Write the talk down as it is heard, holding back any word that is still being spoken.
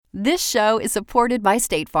This show is supported by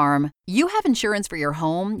State Farm. You have insurance for your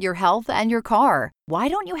home, your health, and your car. Why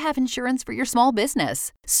don't you have insurance for your small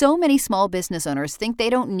business? So many small business owners think they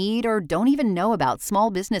don't need or don't even know about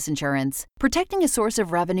small business insurance. Protecting a source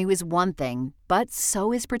of revenue is one thing, but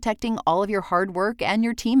so is protecting all of your hard work and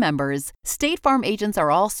your team members. State Farm agents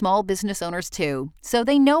are all small business owners too, so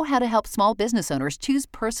they know how to help small business owners choose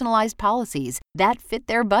personalized policies that fit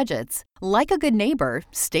their budgets. Like a good neighbor,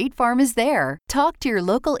 State Farm is there. Talk to your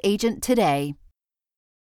local agent today.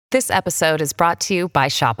 This episode is brought to you by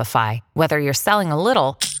Shopify. Whether you're selling a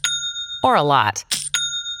little or a lot,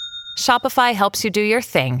 Shopify helps you do your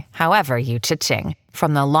thing, however you cha-ching.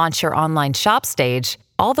 From the launch your online shop stage,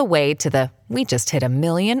 all the way to the we just hit 1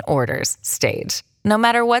 million orders stage. No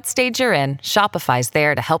matter what stage you're in, Shopify's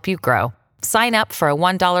there to help you grow. Sign up for a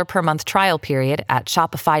 $1 per month trial period at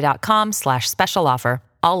shopify.com/special offer,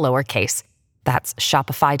 all lowercase. That's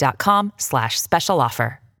shopify.com/special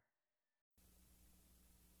offer.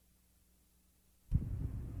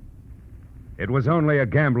 It was only a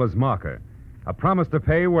gambler's marker, a promise to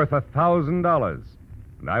pay worth $1,000.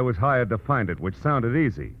 And I was hired to find it, which sounded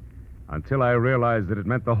easy, until I realized that it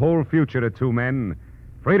meant the whole future to two men,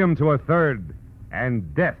 freedom to a third,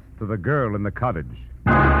 and death to the girl in the cottage.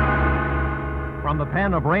 From the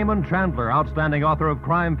pen of Raymond Chandler, outstanding author of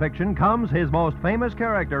crime fiction, comes his most famous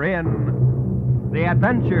character in The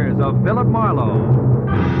Adventures of Philip Marlowe.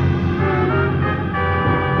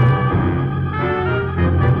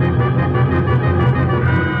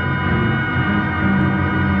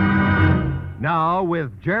 Now,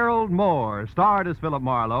 with Gerald Moore, starred as Philip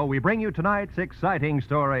Marlowe, we bring you tonight's exciting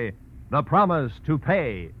story, The Promise to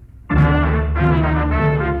Pay.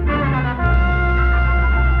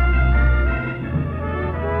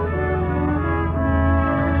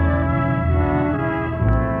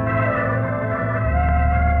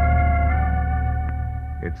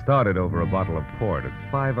 It started over a bottle of port at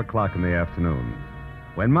 5 o'clock in the afternoon,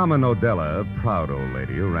 when Mama Nodella, a proud old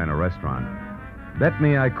lady who ran a restaurant, bet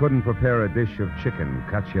me I couldn't prepare a dish of chicken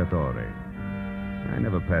cacciatore. I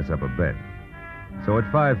never pass up a bet. So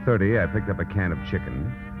at 5:30, I picked up a can of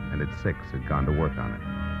chicken, and at 6 had gone to work on it.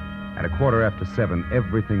 At 7:15,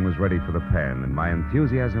 everything was ready for the pan, and my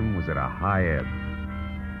enthusiasm was at a high ebb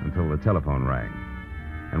until the telephone rang.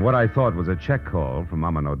 And what I thought was a check call from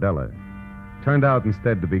Mama Nodella turned out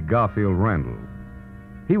instead to be Garfield Randall.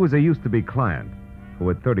 He was a used-to-be client who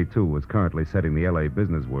at 32 was currently setting the L.A.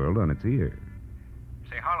 business world on its ear.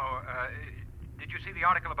 Say, Harlow, did you see the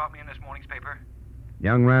article about me in this morning's paper?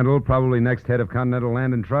 Young Randall, probably next head of Continental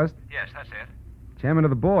Land and Trust? Yes, that's it. Chairman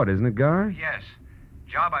of the board, isn't it, Gar? Yes.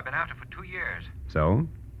 Job I've been after for 2 years. So?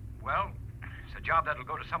 Well, it's a job that'll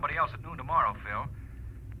go to somebody else at noon tomorrow, Phil.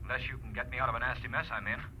 Unless you can get me out of a nasty mess I'm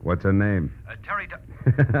in. What's her name? Terry...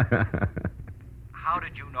 How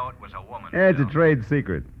did you know it was a woman, It's Phil? a trade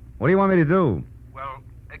secret. What do you want me to do? Well,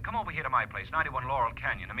 come over here to my place, 91 Laurel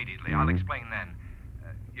Canyon, immediately. I'll explain then.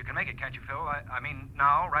 You can make it, can't you, Phil? I mean,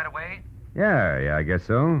 now, right away? Yeah, I guess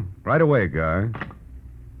so. Right away, Gar.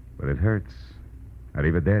 But it hurts.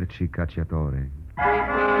 Arrivederci, cacciatore.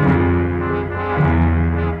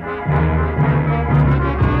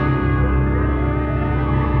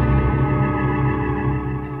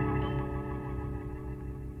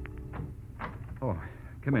 Oh,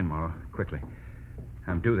 come in, Marlowe, quickly.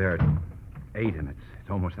 I'm due there at 8, and it's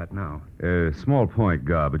almost that now. Small point,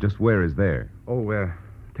 Gar, but just where is there? Oh,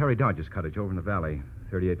 Terry Dodge's cottage over in the valley,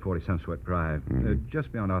 3840 Sunsweat Drive,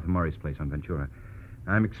 just beyond Arthur Murray's place on Ventura.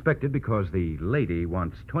 I'm expected because the lady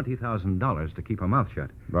wants $20,000 to keep her mouth shut.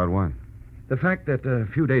 About what? The fact that a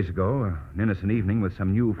few days ago, an innocent evening with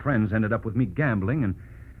some new friends ended up with me gambling and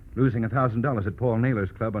losing $1,000 at Paul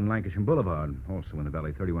Naylor's club on Lancashire Boulevard, also in the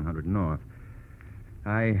valley, 3100 North.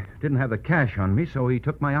 I didn't have the cash on me, so he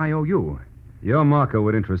took my IOU. Your marker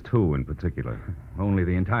would interest who in particular? Only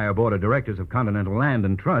the entire board of directors of Continental Land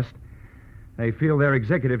and Trust. They feel their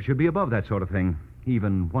executive should be above that sort of thing,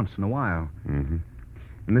 even once in a while. Mm-hmm.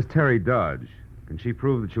 And this Terry Dodge, can she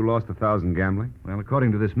prove that you lost 1,000 gambling? Well,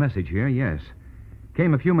 according to this message here, yes.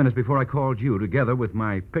 Came a few minutes before I called you, together with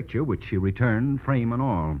my picture, which she returned, frame and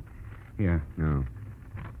all. Here. No.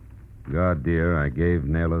 God, dear, I gave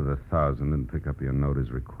Naylor the 1,000 and pick up your note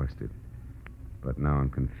as requested. But now I'm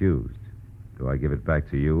confused. Do I give it back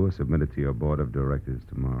to you or submit it to your board of directors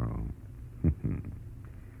tomorrow?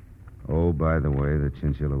 Oh, by the way, the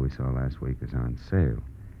chinchilla we saw last week is on sale.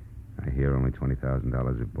 I hear only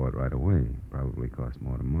 $20,000 if bought right away. Probably cost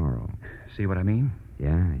more tomorrow. See what I mean?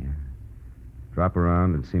 Yeah. Drop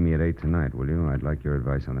around and see me at 8 tonight, will you? I'd like your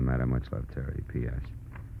advice on the matter. Much love, Terry. P.S.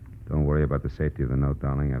 Don't worry about the safety of the note,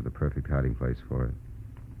 darling. I have the perfect hiding place for it.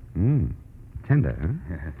 Tender,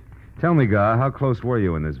 huh? Tell me, Gar, how close were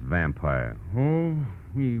you and this vampire? Oh,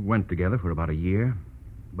 we went together for about a year,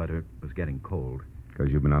 but it was getting cold.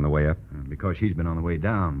 Because you've been on the way up? Because she's been on the way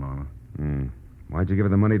down, Marlowe. Why'd you give her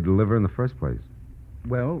the money to deliver in the first place?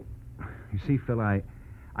 Well, you see, Phil, I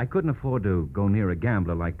couldn't afford to go near a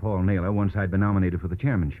gambler like Paul Naylor once I'd been nominated for the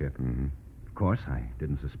chairmanship. Of course, I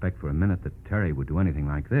didn't suspect for a minute that Terry would do anything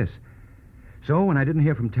like this. So when I didn't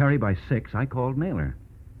hear from Terry by 6, I called Naylor.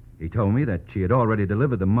 He told me that she had already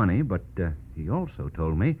delivered the money, but he also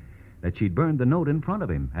told me that she'd burned the note in front of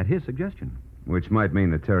him at his suggestion. Which might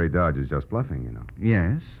mean that Terry Dodge is just bluffing, you know.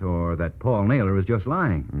 Yes, or that Paul Naylor is just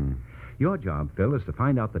lying. Your job, Phil, is to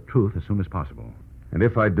find out the truth as soon as possible. And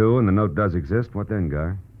if I do and the note does exist, what then,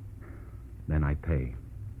 Gar? Then I pay.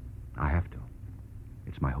 I have to.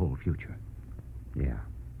 It's my whole future. Yeah.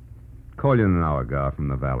 Call you in an hour, Gar, from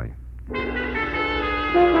the valley.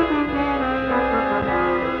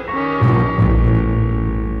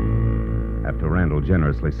 After Randall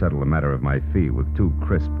generously settled the matter of my fee with 2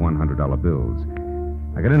 crisp $100 bills,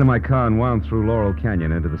 I got into my car and wound through Laurel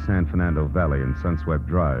Canyon into the San Fernando Valley and Sunswept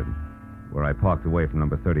Drive, where I parked away from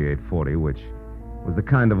number 3840, which was the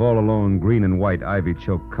kind of all-alone green and white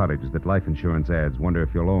ivy-choked cottage that life insurance ads wonder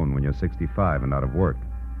if you'll own when you're 65 and out of work.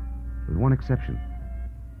 With one exception.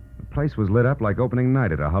 The place was lit up like opening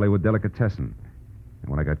night at a Hollywood delicatessen. And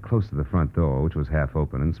when I got close to the front door, which was half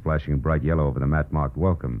open and splashing bright yellow over the mat-marked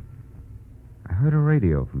welcome, I heard a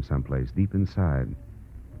radio from someplace deep inside,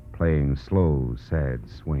 playing slow, sad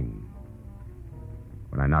swing.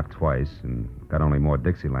 When I knocked twice and got only more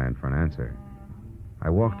Dixieland for an answer, I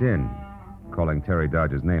walked in, calling Terry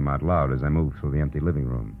Dodge's name out loud as I moved through the empty living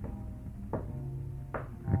room.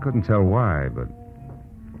 I couldn't tell why, but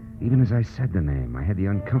even as I said the name, I had the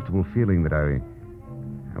uncomfortable feeling that I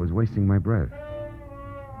was wasting my breath.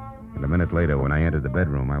 And a minute later, when I entered the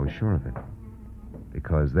bedroom, I was sure of it.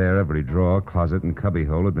 Because there, every drawer, closet, and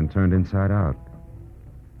cubbyhole had been turned inside out.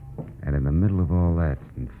 And in the middle of all that,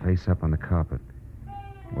 and face up on the carpet,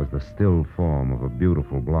 was the still form of a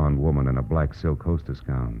beautiful blonde woman in a black silk hostess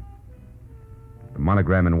gown. The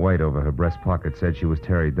monogram in white over her breast pocket said she was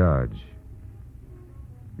Terry Dodge.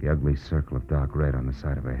 The ugly circle of dark red on the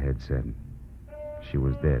side of her head said she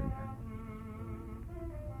was dead.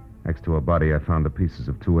 Next to her body, I found the pieces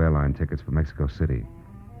of 2 airline tickets for Mexico City.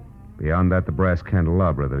 Beyond that, the brass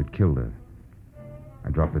candelabra that had killed her. I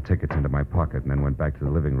dropped the tickets into my pocket and then went back to the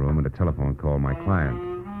living room and a telephone call my client.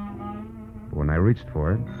 But when I reached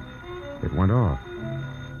for it, it went off.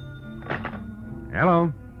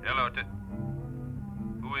 Hello? Hello,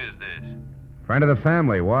 who is this? Friend of the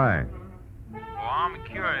family. Why? Oh, I'm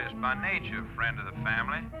curious by nature, friend of the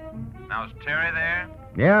family. Now, is Terry there?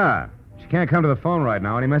 Yeah. She can't come to the phone right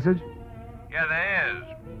now. Any message? Yeah, there is.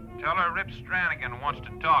 Tell her Rip Stranigan wants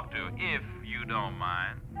to talk to, if you don't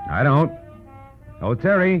mind. I don't. Oh,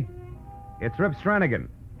 Terry. It's Rip Stranigan.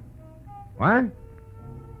 What?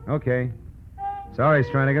 Okay. Sorry,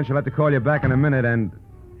 Stranigan. She'll have to call you back in a minute and...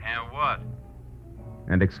 And what?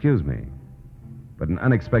 And excuse me, but an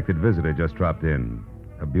unexpected visitor just dropped in.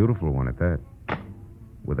 A beautiful one at that.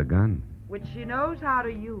 With a gun. Which she knows how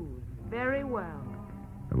to use very well.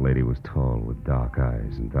 The lady was tall with dark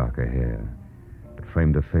eyes and darker hair. It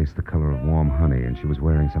framed her face the color of warm honey, and she was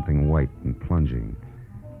wearing something white and plunging,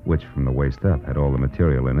 which from the waist up had all the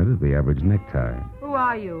material in it of the average necktie. Who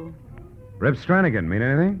are you? Rip Stranigan. Mean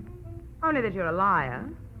anything? Only that you're a liar.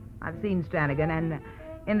 I've seen Stranigan, and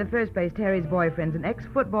in the first place, Terry's boyfriend's an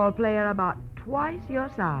ex-football player about twice your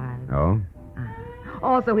size. Oh?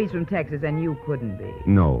 Also, he's from Texas, and you couldn't be.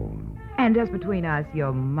 No. And just between us,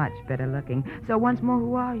 you're much better looking. So once more,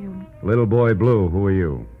 who are you? Little boy Blue, who are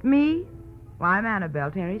you? Me? Why, I'm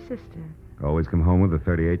Annabelle, Terry's sister. Always come home with a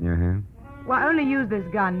 .38 in your hand? Well, I only used this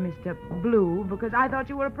gun, Mr. Blue, because I thought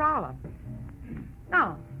you were a prowler.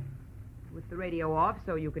 Now, with the radio off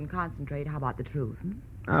so you can concentrate, how about the truth?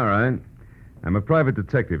 All right. I'm a private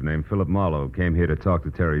detective named Philip Marlowe. Came here to talk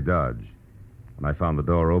to Terry Dodge. When I found the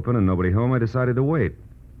door open and nobody home, I decided to wait.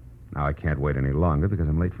 Now, I can't wait any longer because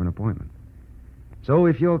I'm late for an appointment. So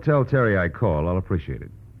if you'll tell Terry I called, I'll appreciate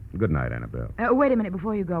it. Good night, Annabelle. Wait a minute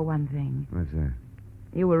before you go, one thing. What's that?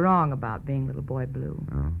 You were wrong about being little boy Blue.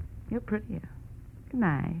 Oh? You're prettier. Good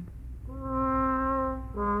night.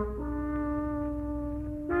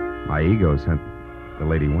 My ego sent the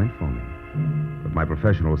lady went for me. But my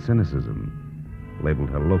professional cynicism labeled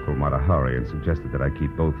her local Matahari and suggested that I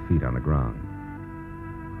keep both feet on the ground.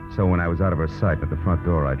 So when I was out of her sight at the front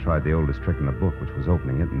door, I tried the oldest trick in the book, which was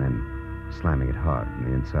opening it and then slamming it hard from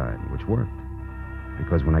the inside, which worked.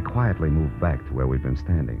 Because when I quietly moved back to where we'd been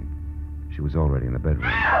standing, she was already in the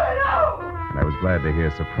bedroom. And I was glad to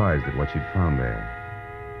hear surprised at what she'd found there.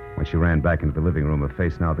 When she ran back into the living room, her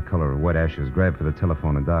face now the color of wet ashes, grabbed for the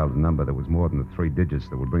telephone and dialed a number that was more than the 3 digits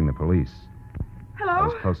that would bring the police. Hello? I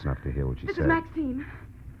was close enough to hear what she This said. is Maxine.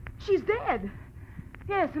 She's dead.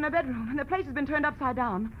 Yes, in her bedroom, and the place has been turned upside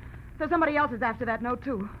down. So somebody else is after that note,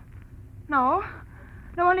 too. No,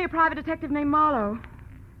 only a private detective named Marlowe.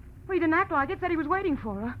 Well, he didn't act like it, said he was waiting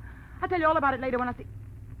for her. I'll tell you all about it later when I see...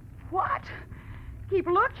 What? Keep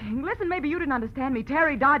looking. Listen, maybe you didn't understand me.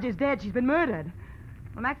 Terry Dodge is dead. She's been murdered.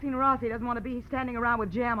 Well, Maxine Rossi doesn't want to be standing around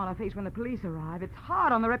with jam on her face when the police arrive. It's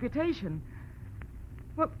hard on the reputation.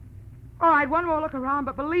 Well, all right, one more look around,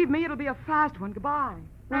 but believe me, it'll be a fast one. Goodbye.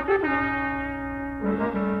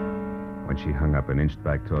 When she hung up and inched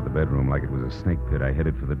back toward the bedroom like it was a snake pit, I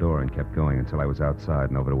headed for the door and kept going until I was outside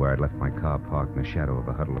and over to where I'd left my car parked in the shadow of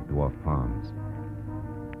a huddle of dwarf palms.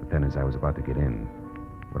 But then as I was about to get in,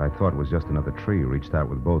 what I thought was just another tree reached out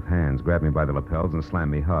with both hands, grabbed me by the lapels, and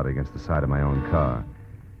slammed me hard against the side of my own car.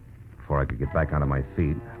 Before I could get back onto my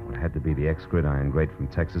feet, what had to be the ex-gridiron great from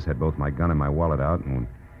Texas had both my gun and my wallet out and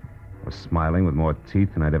was smiling with more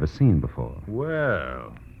teeth than I'd ever seen before.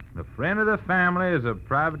 Well, the friend of the family is a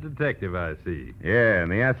private detective, I see. Yeah,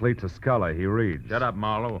 and the athlete's a scholar. He reads. Shut up,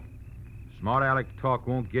 Marlowe. Smart aleck talk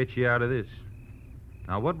won't get you out of this.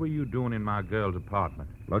 Now, what were you doing in my girl's apartment?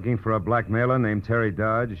 Looking for a blackmailer named Terry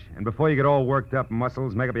Dodge. And before you get all worked up,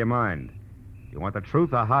 Muscles, make up your mind. You want the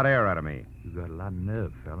truth or hot air out of me? You got a lot of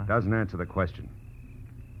nerve, fella. Doesn't answer the question.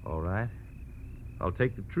 All right. I'll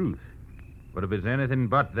take the truth. But if it's anything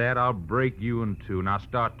but that, I'll break you in two. Now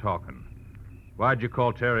start talking. Why'd you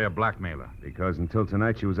call Terry a blackmailer? Because until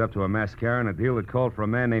tonight she was up to a mascara and a deal that called for a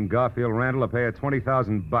man named Garfield Randall to pay her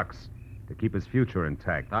 $20,000 to keep his future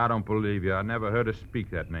intact. I don't believe you. I never heard her speak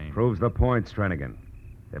that name. Proves the point, Stranigan.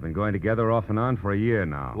 They've been going together off and on for a year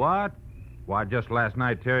now. What? Why, just last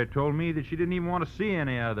night, Terry told me that she didn't even want to see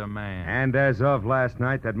any other man. And as of last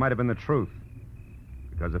night, that might have been the truth.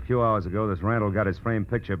 Because a few hours ago, this Randall got his framed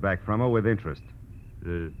picture back from her with interest.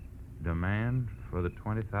 The demand for the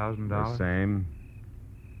 $20,000? The same.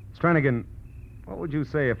 Stranigan, what would you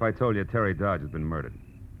say if I told you Terry Dodge has been murdered?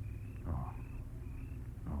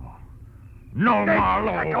 No,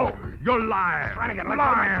 Marlowe! You're lying! Flanagan, let go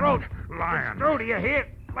of my throat! Lying! Throat, do you hear?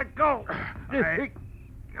 Let go!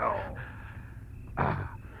 Go.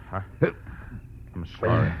 I'm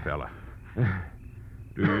sorry, fella.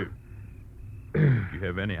 Do you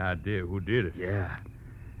have any idea who did it? Yeah,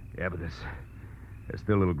 but there's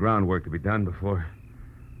still a little groundwork to be done before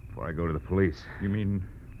I go to the police. You mean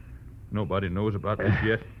nobody knows about this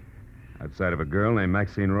yet? Outside of a girl named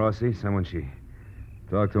Maxine Rossi, someone she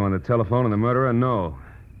talked to on the telephone, and the murderer, no.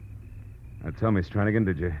 Now tell me, Stranigan,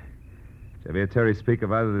 did you ever hear Terry speak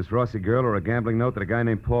of either this Rossi girl or a gambling note that a guy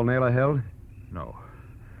named Paul Naylor held? No,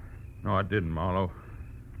 I didn't, Marlowe.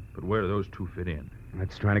 But where do those two fit in? That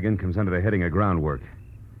Stranigan comes under the heading of groundwork.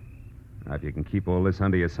 Now, if you can keep all this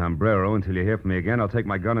under your sombrero until you hear from me again, I'll take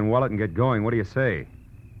my gun and wallet and get going. What do you say?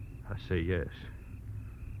 I say yes.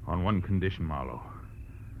 On one condition, Marlowe.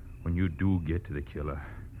 When you do get to the killer,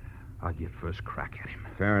 I'll get first crack at him.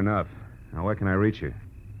 Fair enough. Now, where can I reach you?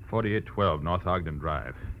 4812 North Ogden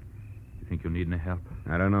Drive. You think you'll need any help?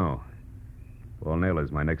 I don't know. Paul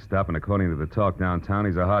Naylor's my next stop, and according to the talk downtown,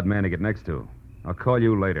 he's a hard man to get next to. I'll call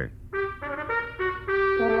you later.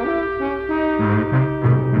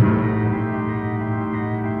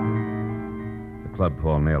 The club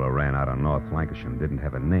Paul Naylor ran out on North Lancashire didn't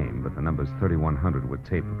have a name, but the numbers 3100 were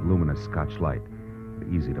taped with luminous Scotch light.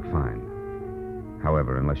 Easy to find.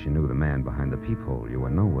 However, unless you knew the man behind the peephole, you were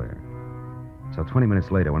nowhere. So 20 minutes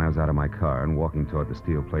later, when I was out of my car and walking toward the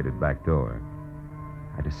steel-plated back door,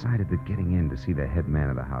 I decided that getting in to see the head man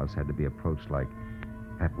of the house had to be approached like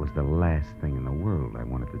that was the last thing in the world I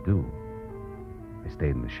wanted to do. I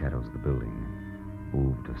stayed in the shadows of the building,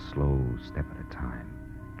 moved a slow step at a time,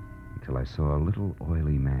 until I saw a little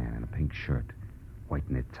oily man in a pink shirt, white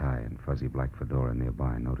knit tie, and fuzzy black fedora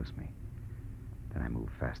nearby notice me. Then I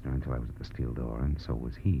moved faster until I was at the steel door, and so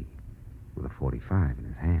was he, with a .45 in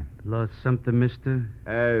his hand. Lost something, mister?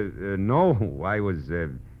 No. I was,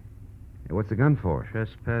 what's the gun for?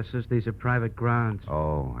 Trespassers. These are private grounds.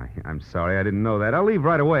 Oh, I'm sorry. I didn't know that. I'll leave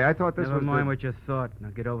right away. I thought this Never was mind what you thought. Now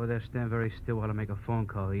get over there, stand very still while I make a phone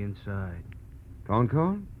call the inside. Phone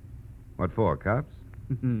call? What for, cops?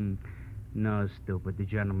 No, stupid. The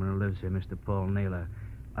gentleman who lives here, Mr. Paul Naylor.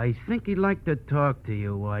 I think he'd like to talk to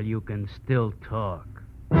you while you can still talk.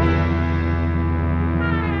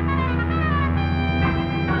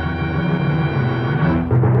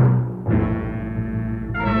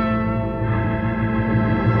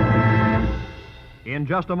 In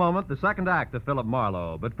just a moment, the second act of Philip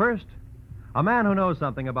Marlowe. But first, A man who knows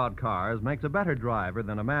something about cars makes a better driver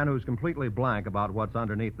than a man who's completely blank about what's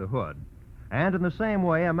underneath the hood. And in the same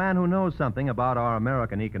way, a man who knows something about our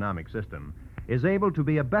American economic system is able to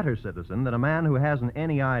be a better citizen than a man who hasn't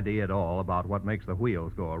any idea at all about what makes the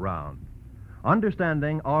wheels go around.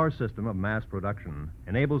 Understanding our system of mass production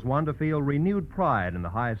enables one to feel renewed pride in the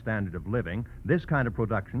high standard of living this kind of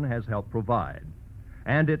production has helped provide.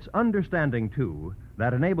 And it's understanding, too,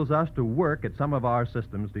 that enables us to work at some of our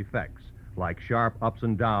system's defects, like sharp ups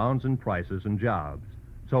and downs in prices and jobs.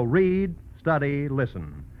 So read, study,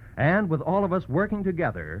 listen. And with all of us working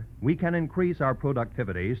together, we can increase our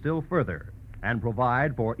productivity still further and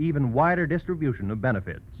provide for even wider distribution of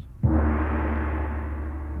benefits.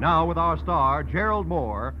 Now, with our star, Gerald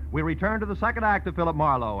Moore, we return to the second act of Philip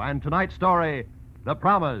Marlowe and tonight's story, The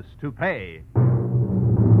Promise to Pay.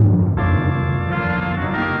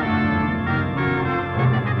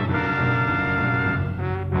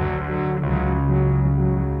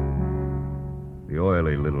 The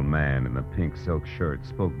oily little man in the pink silk shirt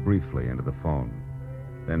spoke briefly into the phone,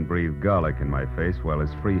 then breathed garlic in my face while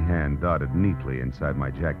his free hand darted neatly inside my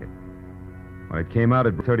jacket. When it came out,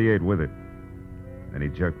 it brought 38 with it. Then he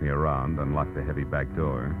jerked me around, unlocked the heavy back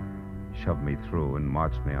door, shoved me through, and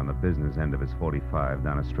marched me on the business end of his 45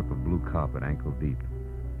 down a strip of blue carpet ankle deep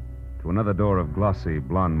to another door of glossy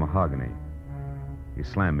blonde mahogany. He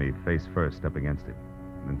slammed me face first up against it,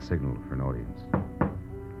 and then signaled for an audience.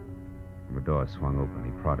 The door swung open.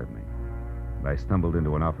 He prodded me. And I stumbled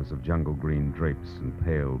into an office of jungle green drapes and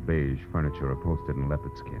pale beige furniture upholstered in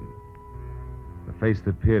leopard skin. The face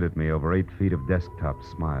that peered at me over 8 feet of desktop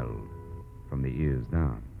smiled, from the ears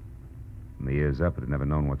down. From the ears up, it had never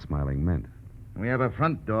known what smiling meant. We have a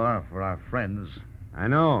front door for our friends. I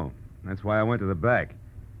know. That's why I went to the back.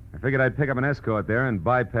 I figured I'd pick up an escort there and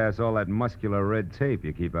bypass all that muscular red tape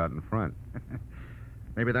you keep out in front.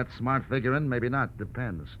 Maybe that's smart figuring, maybe not.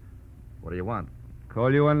 Depends. What do you want?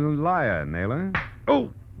 Call you a liar, Naylor.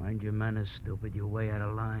 Oh! Mind your manners, stupid. You're way out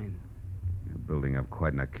of line. You're building up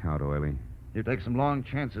quite an account, Oily. You take some long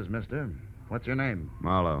chances, mister. What's your name?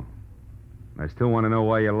 Marlowe. I still want to know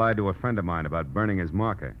why you lied to a friend of mine about burning his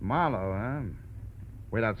marker. Marlowe, huh?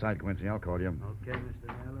 Wait outside, Quincy. I'll call you. Okay,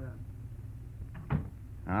 Mr. Naylor.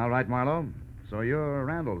 All right, Marlowe. So you're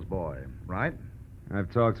Randall's boy, right?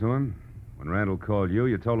 I've talked to him. When Randall called you,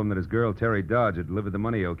 you told him that his girl, Terry Dodge, had delivered the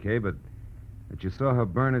money okay, but that you saw her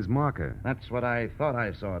burn his marker. That's what I thought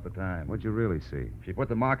I saw at the time. What'd you really see? She put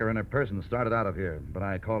the marker in her purse and started out of here, but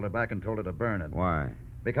I called her back and told her to burn it. Why?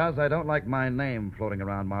 Because I don't like my name floating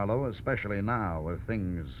around, Marlowe, especially now with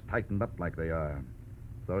things tightened up like they are.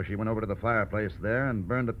 So she went over to the fireplace there and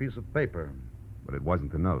burned a piece of paper. But it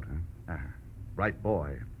wasn't the note, huh? Right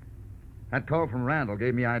boy. That call from Randall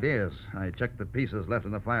gave me ideas. I checked the pieces left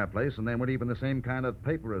in the fireplace, and they weren't even the same kind of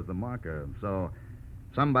paper as the marker. So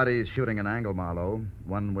somebody's shooting an angle, Marlowe,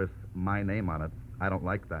 one with my name on it. I don't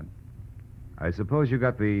like that. I suppose you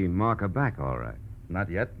got the marker back all right. Not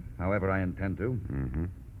yet. However, I intend to. Mm-hmm.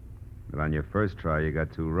 But on your first try, you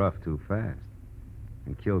got too rough too fast.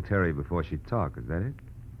 And killed Terry before she'd talk. Is that it?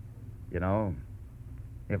 You know,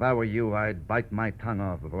 if I were you, I'd bite my tongue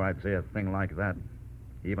off before I'd say a thing like that.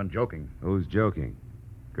 Even joking. Who's joking?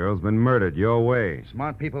 Girl's been murdered your way.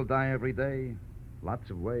 Smart people die every day.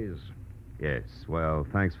 Lots of ways. Yes. Well,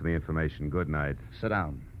 thanks for the information. Good night. Sit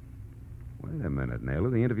down. Wait a minute,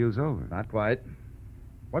 Naylor. The interview's over. Not quite.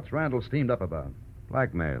 What's Randall steamed up about?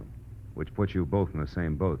 Blackmail, which puts you both in the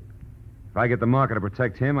same boat. If I get the marker to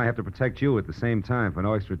protect him, I have to protect you at the same time for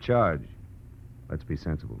no extra charge. Let's be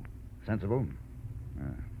sensible. Sensible?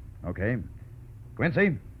 Okay.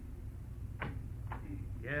 Quincy?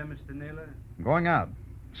 Yeah, Mr. Naylor? I'm going out.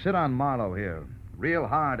 Sit on Marlowe here. Real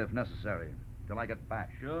hard if necessary. Till I get back.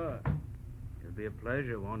 Sure. It'll be a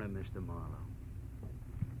pleasure, won't it, Mr. Marlowe?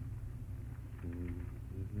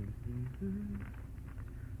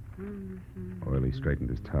 Oily straightened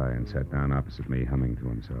his tie and sat down opposite me, humming to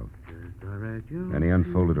himself. Then he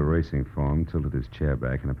unfolded a racing form, tilted his chair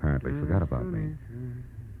back, and apparently forgot about me.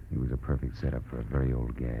 He was a perfect setup for a very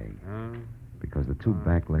old gag. Because the two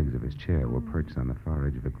back legs of his chair were perched on the far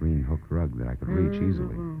edge of a green hook rug that I could reach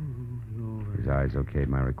easily. His eyes okayed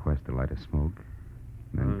my request to light a smoke,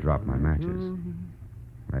 and then drop my matches.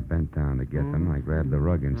 When I bent down to get them, I grabbed the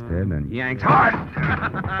rug instead and yanked hard.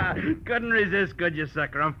 Couldn't resist, could you,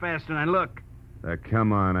 sucker? I'm faster than I look.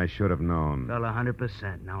 Come on, I should have known. Well,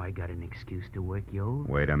 100%. Now I got an excuse to work you.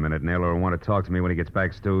 Wait a minute, Naylor will want to talk to me when he gets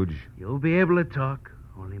back, Stooge. You'll be able to talk,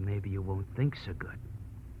 only maybe you won't think so good.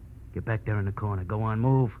 Get back there in the corner. Go on,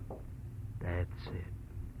 move. That's it.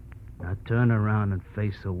 Now turn around and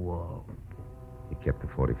face the wall. He kept the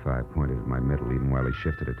 .45 pointed at my middle even while he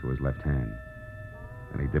shifted it to his left hand.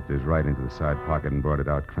 Then he dipped his right into the side pocket and brought it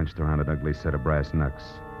out, clenched around an ugly set of brass knucks.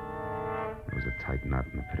 There was a tight knot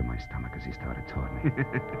in the pit of my stomach as he started toward me.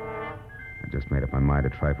 I just made up my mind to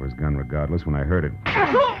try for his gun regardless when I heard it.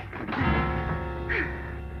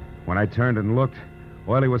 When I turned and looked,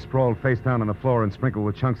 Oily was sprawled face down on the floor and sprinkled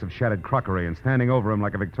with chunks of shattered crockery, and standing over him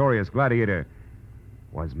like a victorious gladiator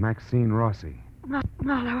was Maxine Rossi.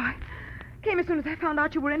 Marlowe, I came as soon as I found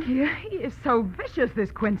out you were in here. He is so vicious,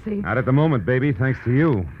 this Quincy. Not at the moment, baby, thanks to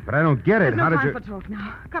you. But I don't get it. There's no How did time you... for talk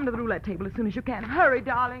now. Come to the roulette table as soon as you can. Hurry,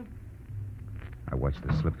 darling. I watched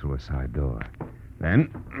her slip through a side door.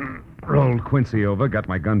 Then rolled Quincy over, got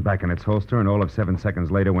my gun back in its holster, and all of 7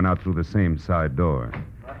 seconds later went out through the same side door.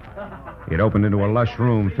 It opened into a lush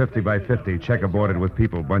room, 50 by 50, checkerboarded with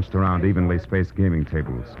people bunched around evenly spaced gaming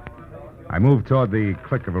tables. I moved toward the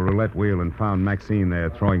click of a roulette wheel and found Maxine there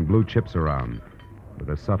throwing blue chips around with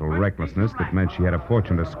a subtle recklessness that meant she had a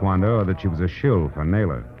fortune to squander or that she was a shill for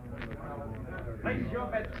Naylor.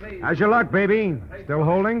 How's your luck, baby? Still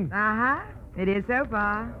holding? Uh-huh. It is so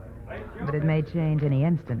far. But it may change any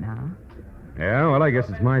instant now. Yeah, well, I guess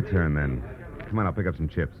it's my turn then. Come on, I'll pick up some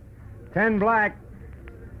chips. 10 black.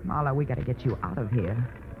 Marlowe, we got to get you out of here.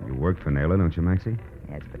 You work for Naylor, don't you, Maxie?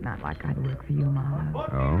 Yes, but not like I'd work for you, Marlowe.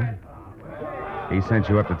 Oh? He sent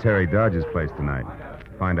you up to Terry Dodge's place tonight.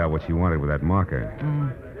 Find out what she wanted with that marker.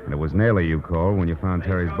 And it was Naylor you called when you found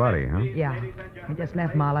Terry's body, huh? Yeah. He just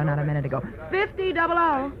left Marlowe not a minute ago.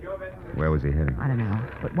 50-00. Where was he heading? I don't know.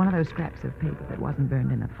 But one of those scraps of paper that wasn't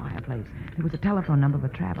burned in the fireplace. There was a telephone number of a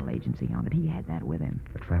travel agency on it. He had that with him.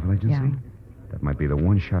 A travel agency? Yeah. That might be the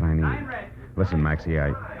one shot I need. Listen, Maxie,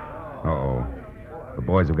 Uh-oh. The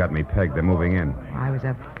boys have got me pegged. They're moving in. I was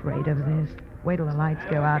afraid of this. Wait till the lights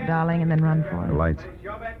go out, darling, and then run for The it. lights.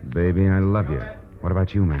 Baby, I love you. What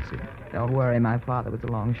about you, Maxie? Don't worry, my father was a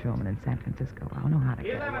longshoreman in San Francisco. I'll know how to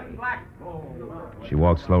get away. She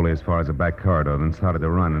walked slowly as far as the back corridor, then started to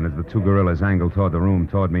run, and as the two gorillas angled toward the room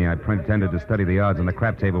toward me, I pretended to study the odds on the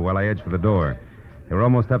crap table while I edged for the door. They were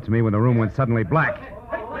almost up to me when the room went suddenly black.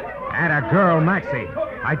 And a girl, Maxie.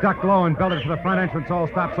 I ducked low and belted for the front entrance, all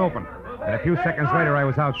stops open. And a few seconds later, I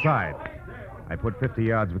was outside. I put 50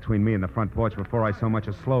 yards between me and the front porch before I so much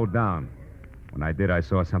as slowed down. When I did, I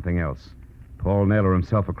saw something else. Paul Naylor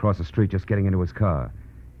himself across the street just getting into his car.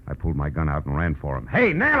 I pulled my gun out and ran for him.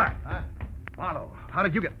 Hey, Naylor! Marlowe, how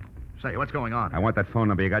did you get... Say, what's going on? I want that phone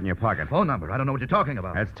number you got in your pocket. Phone number? I don't know what you're talking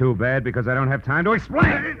about. That's too bad because I don't have time to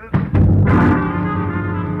explain.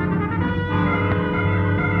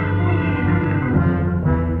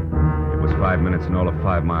 It was 5 minutes and all of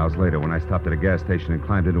 5 miles later when I stopped at a gas station and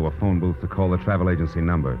climbed into a phone booth to call the travel agency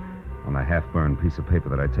number on a half-burned piece of paper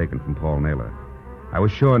that I'd taken from Paul Naylor. I was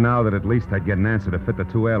sure now that at least I'd get an answer to fit the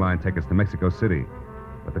 2 airline tickets to Mexico City.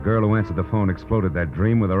 But the girl who answered the phone exploded that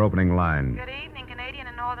dream with her opening line. Good evening, Canadian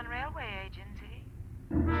and Northern Railway Agency.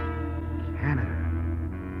 Canada.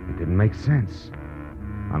 It didn't make sense.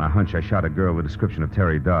 On a hunch, I shot a girl the description of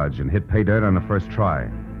Terry Dodge and hit pay dirt on the first try.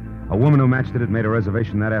 A woman who matched it had made a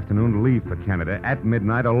reservation that afternoon to leave for Canada at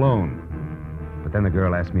midnight alone. But then the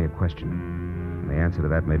girl asked me a question. And the answer to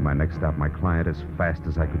that made my next stop my client as fast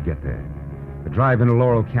as I could get there. The drive into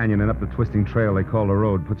Laurel Canyon and up the twisting trail they call the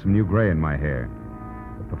road put some new gray in my hair.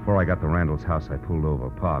 But before I got to Randall's house, I pulled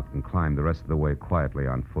over, parked, and climbed the rest of the way quietly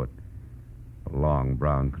on foot. A long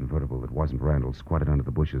brown convertible that wasn't Randall's squatted under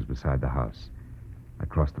the bushes beside the house. I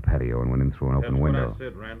crossed the patio and went in through an open window. What I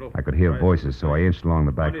said, Randall. I could hear voices, so I inched along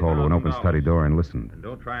the back hall to an open study door and listened. And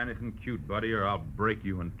don't try anything cute, buddy, or I'll break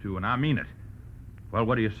you in two, and I mean it. Well,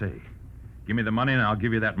 what do you say? Give me the money and I'll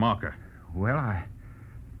give you that marker. Well,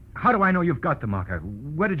 How do I know you've got the marker?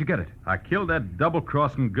 Where did you get it? I killed that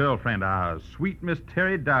double-crossing girlfriend of ours, sweet Miss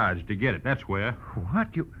Terry Dodge, to get it. That's where.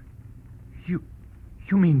 What? You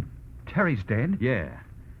mean Terry's dead? Yeah.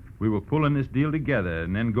 We were pulling this deal together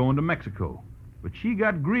and then going to Mexico. But she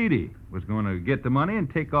got greedy, was going to get the money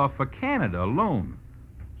and take off for Canada alone.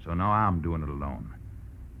 So now I'm doing it alone.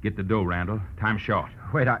 Get the dough, Randall. Time's short.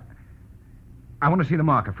 Wait, I want to see the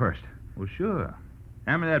marker first. Well, sure.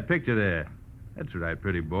 Hand me that picture there. That's right,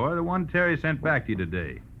 pretty boy. The one Terry sent back to you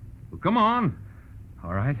today. Well, come on.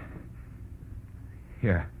 All right.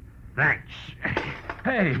 Here. Thanks.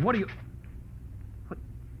 Hey, what are you... What?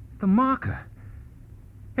 The marker.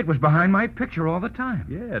 It was behind my picture all the time.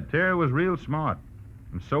 Yeah, Terry was real smart.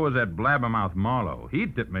 And so was that blabbermouth Marlowe. He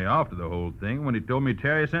tipped me off to the whole thing when he told me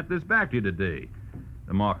Terry sent this back to you today.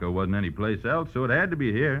 The marker wasn't anyplace else, so it had to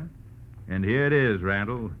be here. And here it is,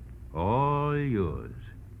 Randall. All yours.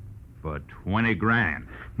 For 20 grand.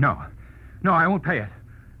 No, I won't pay it.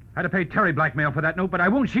 I had to pay Terry blackmail for that note, but I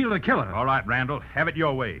won't shield the killer. All right, Randall, have it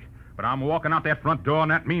your way. But I'm walking out that front door,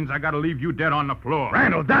 and that means I gotta leave you dead on the floor.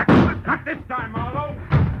 Randall, Doc! Not this time, Marlowe!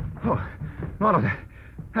 Oh, Marlowe,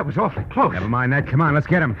 that was awfully close. Never mind that. Come on, let's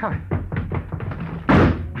get him.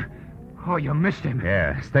 Oh, you missed him.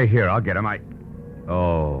 Yeah, stay here. I'll get him.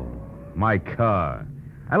 Oh, my car.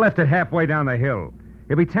 I left it halfway down the hill.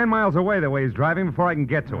 He'll be 10 miles away the way he's driving before I can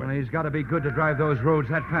get to Well, it. he's got to be good to drive those roads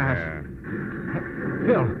that fast. Yeah.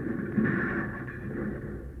 Phil.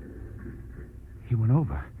 He went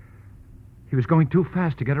over. He was going too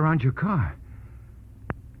fast to get around your car.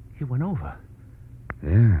 He went over.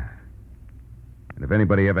 Yeah. And if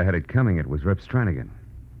anybody ever had it coming, it was Rip Stranigan.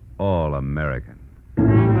 All American.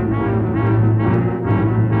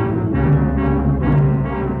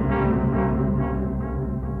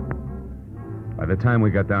 By the time we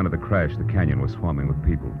got down to the crash, the canyon was swarming with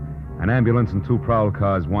people. An ambulance and 2 prowl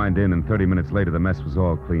cars whined in, and 30 minutes later, the mess was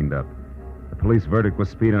all cleaned up. The police verdict was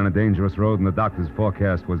speed on a dangerous road, and the doctor's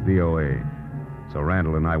forecast was DOA. So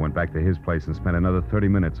Randall and I went back to his place and spent another 30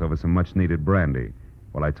 minutes over some much-needed brandy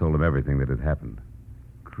while I told him everything that had happened.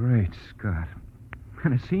 Great Scott.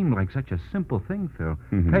 And it seemed like such a simple thing, Phil.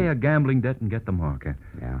 Mhm. Pay a gambling debt and get the marker.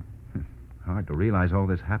 Yeah. Hard to realize all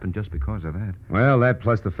this happened just because of that. Well, that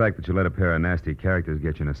plus the fact that you let a pair of nasty characters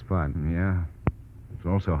get you in a spot. Yeah. It's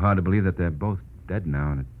also hard to believe that they're both dead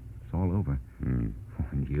now and it's all over. Mm.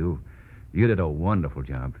 And you did a wonderful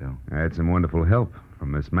job, Phil. I had some wonderful help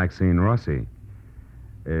from Miss Maxine Rossi.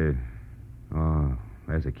 There's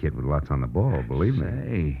a kid with lots on the ball, believe me.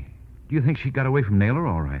 Say, do you think she got away from Naylor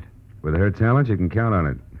all right? With her talent, you can count on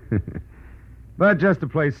it. But just to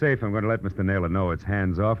play safe, I'm going to let Mr. Naylor know it's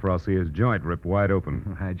hands off, or I'll see his joint ripped wide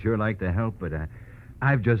open. I'd sure like to help, but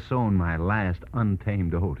I've just sown my last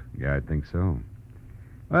untamed oat. Yeah, I think so.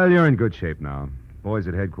 Well, you're in good shape now. Boys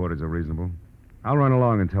at headquarters are reasonable. I'll run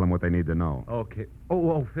along and tell them what they need to know. Okay.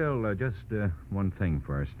 Oh, Phil, just one thing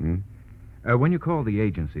first. Hmm? When you called the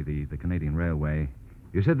agency, the Canadian Railway,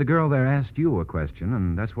 you said the girl there asked you a question,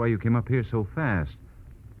 and that's why you came up here so fast.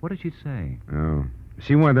 What did she say? Oh.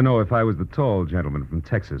 She wanted to know if I was the tall gentleman from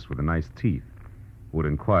Texas with the nice teeth who had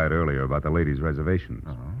inquired earlier about the ladies' reservations.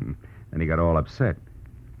 Oh. And he got all upset,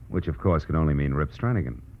 which, of course, could only mean Rip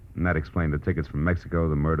Stranigan. And that explained the tickets from Mexico,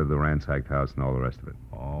 the murder, the ransacked house, and all the rest of it.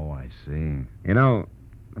 Oh, I see. You know,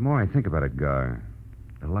 the more I think about it, Gar,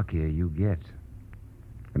 the luckier you get.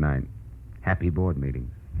 Good night. Happy board meetings.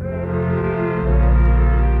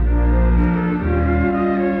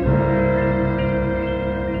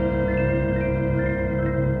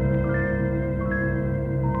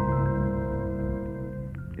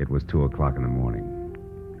 It was 2 o'clock in the morning.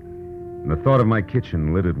 And the thought of my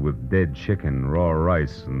kitchen littered with dead chicken, raw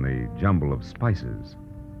rice, and the jumble of spices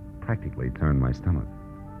practically turned my stomach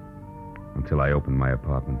until I opened my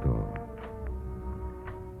apartment door.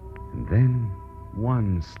 And then,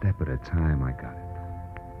 one step at a time, I got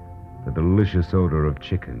it. The delicious odor of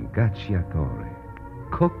chicken, gacciatore,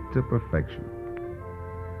 cooked to perfection.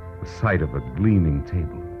 The sight of a gleaming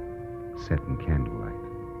table set in candlelight.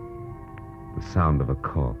 The sound of a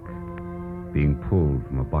cork being pulled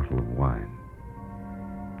from a bottle of wine.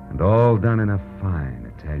 And all done in a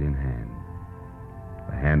fine Italian hand.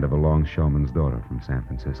 The hand of a longshoreman's daughter from San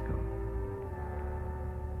Francisco.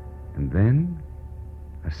 And then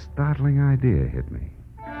a startling idea hit me.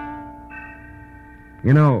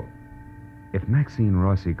 You know, if Maxine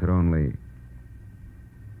Rossi could only...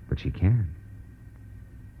 But she can.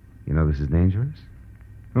 You know this is dangerous?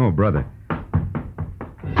 Oh, brother.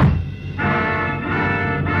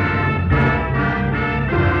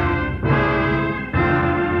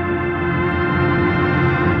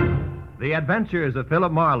 The Adventures of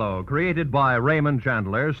Philip Marlowe, created by Raymond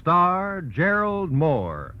Chandler, star Gerald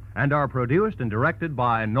Moore, and are produced and directed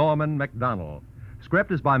by Norman MacDonald.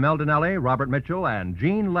 Script is by Mel Donnelly, Robert Mitchell, and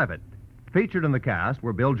Gene Levitt. Featured in the cast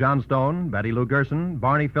were Bill Johnstone, Betty Lou Gerson,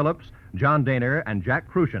 Barney Phillips, John Daner, and Jack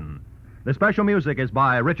Crucian. The special music is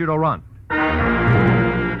by Richard O'Runt.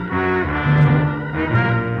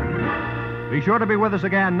 Be sure to be with us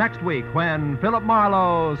again next week when Philip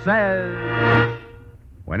Marlowe says...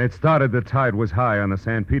 When it started, the tide was high on the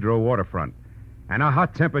San Pedro waterfront, and a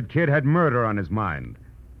hot-tempered kid had murder on his mind.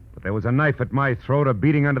 But there was a knife at my throat, a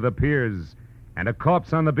beating under the piers, and a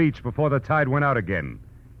corpse on the beach before the tide went out again.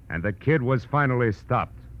 And the kid was finally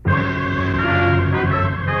stopped.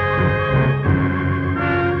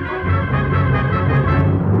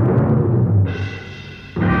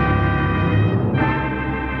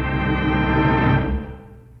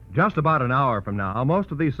 Just about an hour from now,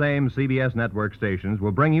 most of these same CBS network stations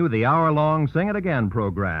will bring you the hour-long Sing It Again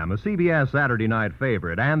program, a CBS Saturday night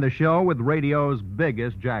favorite, and the show with radio's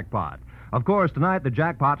biggest jackpot. Of course, tonight the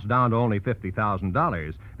jackpot's down to only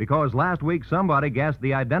 $50,000 because last week somebody guessed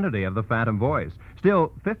the identity of the phantom voice.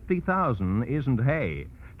 Still, $50,000 isn't hay.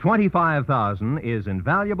 $25,000 is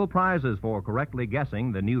invaluable prizes for correctly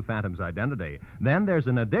guessing the new phantom's identity. Then there's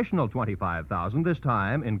an additional $25,000, this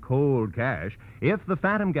time in cold cash, if the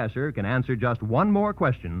phantom guesser can answer just one more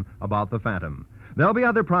question about the phantom. There'll be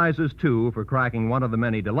other prizes, too, for cracking one of the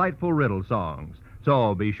many delightful riddle songs.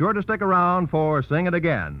 So be sure to stick around for Sing It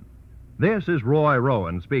Again. This is Roy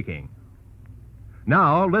Rowan speaking.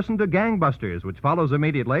 Now, listen to Gangbusters, which follows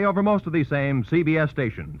immediately over most of these same CBS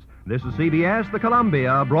stations. This is CBS, the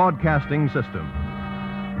Columbia Broadcasting System.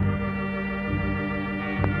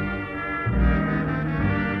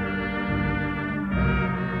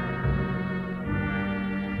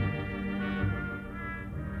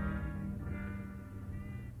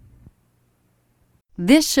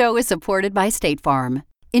 This show is supported by State Farm.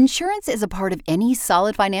 Insurance is a part of any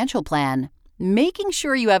solid financial plan. Making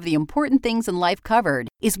sure you have the important things in life covered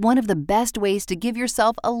is one of the best ways to give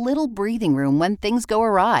yourself a little breathing room when things go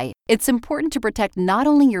awry. It's important to protect not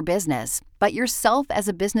only your business, but yourself as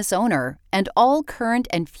a business owner and all current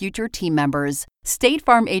and future team members. State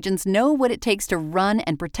Farm agents know what it takes to run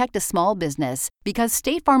and protect a small business because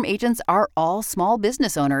State Farm agents are all small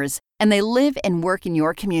business owners and they live and work in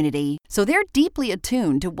your community. So they're deeply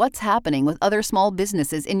attuned to what's happening with other small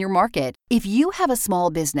businesses in your market. If you have a small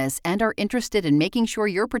business and are interested in making sure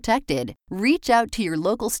you're protected, reach out to your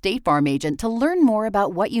local State Farm agent to learn more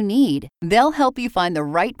about what you need. They'll help you find the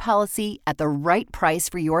right policy at the right price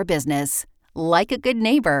for your business. Like a good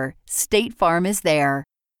neighbor, State Farm is there.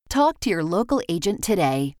 Talk to your local agent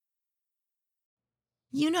today.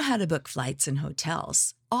 You know how to book flights and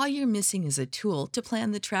hotels. All you're missing is a tool to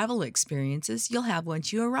plan the travel experiences you'll have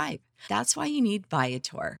once you arrive. That's why you need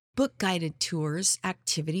Viator. Book guided tours,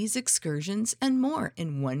 activities, excursions, and more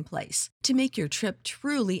in one place to make your trip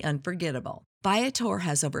truly unforgettable. Viator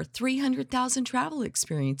has over 300,000 travel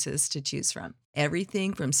experiences to choose from.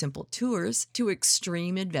 Everything from simple tours to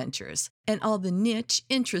extreme adventures and all the niche,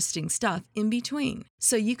 interesting stuff in between.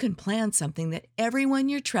 So you can plan something that everyone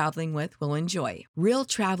you're traveling with will enjoy. Real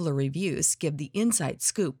traveler reviews give the inside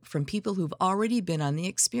scoop from people who've already been on the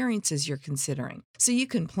experiences you're considering. So you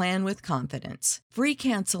can plan with confidence. Free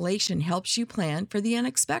cancellation helps you plan for the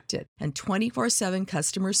unexpected. And 24/7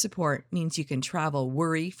 customer support means you can travel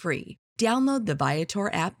worry-free. Download the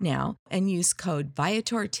Viator app now and use code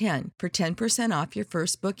Viator10 for 10% off your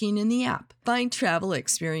first booking in the app. Find travel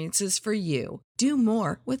experiences for you. Do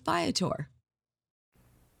more with Viator.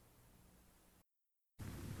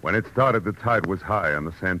 When it started, the tide was high on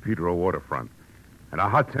the San Pedro waterfront, and a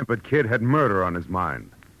hot-tempered kid had murder on his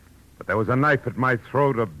mind. But there was a knife at my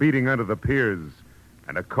throat, a beating under the piers,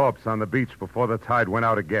 and a corpse on the beach before the tide went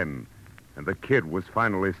out again, and the kid was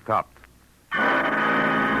finally stopped.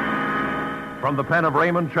 From the pen of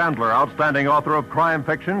Raymond Chandler, outstanding author of crime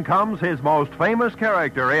fiction, comes his most famous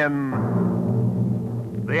character in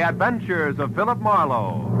The Adventures of Philip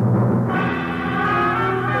Marlowe.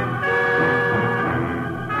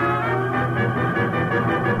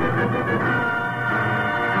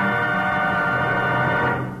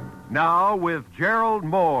 Now, with Gerald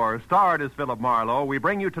Moore, starred as Philip Marlowe, we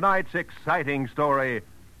bring you tonight's exciting story,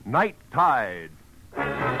 Night Tide.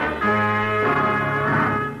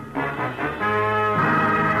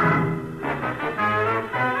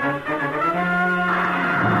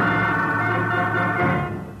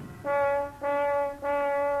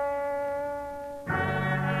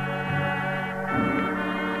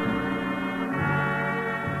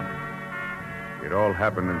 It all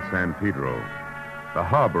happened in San Pedro, the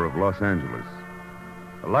harbor of Los Angeles.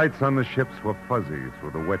 The lights on the ships were fuzzy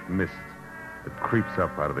through the wet mist that creeps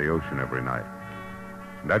up out of the ocean every night.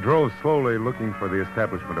 And I drove slowly looking for the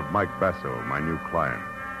establishment of Mike Basso, my new client.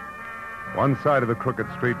 One side of the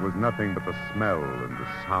crooked street was nothing but the smell and the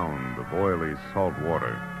sound of oily salt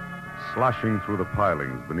water sloshing through the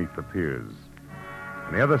pilings beneath the piers.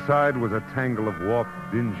 On the other side was a tangle of warped,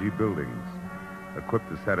 dingy buildings, equipped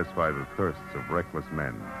to satisfy the thirsts of reckless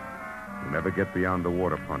men who never get beyond the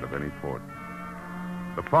waterfront of any port.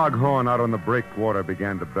 The foghorn out on the breakwater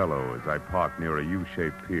began to bellow as I parked near a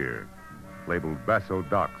U-shaped pier, labeled Basso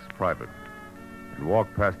Docks Private, and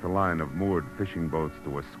walked past a line of moored fishing boats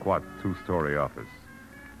to a squat two-story office.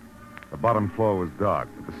 The bottom floor was dark,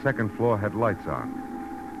 but the second floor had lights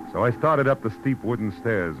on. So I started up the steep wooden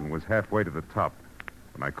stairs and was halfway to the top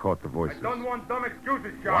when I caught the voices. I don't want dumb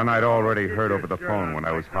excuses, Sharky. One I'd already heard over the phone when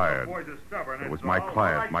I was hired. It was my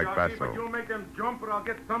client, Mike Basso. But you make them jump or I'll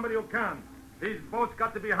get somebody who can. These boats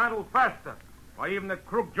got to be handled faster. Why, even the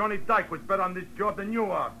crook Johnny Dyke was better on this job than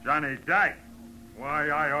you are. Johnny Dyke? Why,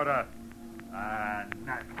 I oughta...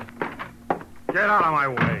 Not. Get out of my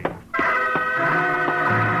way.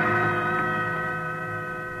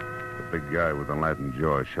 The big guy with the Latin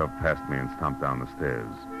jaw shoved past me and stomped down the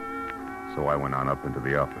stairs. So I went on up into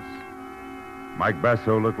the office. Mike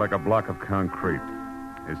Basso looked like a block of concrete.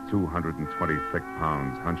 His 220 thick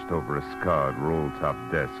pounds hunched over a scarred, roll-top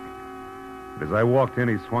desk. But as I walked in,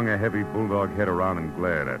 he swung a heavy bulldog head around and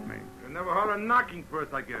glared at me. You never heard of knocking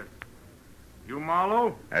first, I guess. You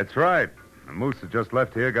Marlowe? That's right. The moose that just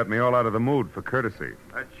left here got me all out of the mood for courtesy.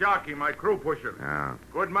 That's Sharky, my crew pusher. Yeah.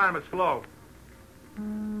 Good man, but slow.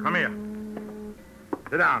 Come here.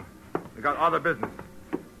 Sit down. We got other business.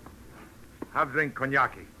 Have a drink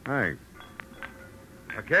cognac. Thanks.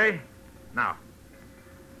 Okay? Now,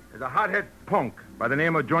 there's a hothead punk by the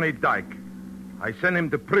name of Johnny Dyke. I sent him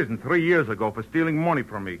to prison 3 years ago for stealing money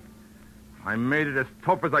from me. I made it as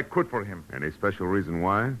tough as I could for him. Any special reason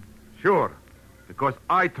why? Sure. Because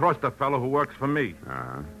I trust a fellow who works for me.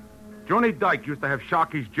 Uh-huh. Johnny Dyke used to have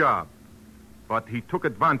Sharky's job, but he took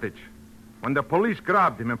advantage. When the police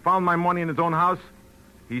grabbed him and found my money in his own house,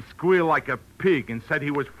 he squealed like a pig and said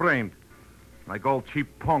he was framed, like all cheap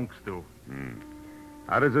punks do.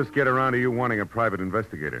 How does this get around to you wanting a private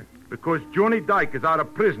investigator? Because Johnny Dyke is out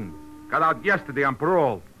of prison. Got out yesterday on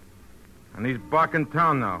parole. And he's back in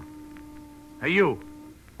town now. Hey, you.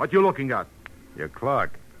 What you looking at? Your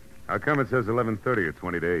clock. How come it says 11:30 at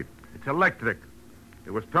 20 to 8? It's electric.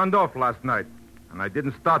 It was turned off last night, and I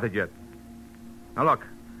didn't start it yet. Now, look.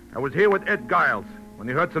 I was here with Ed Giles when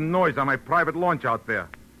he heard some noise on my private launch out there.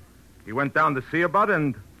 He went down to see about it,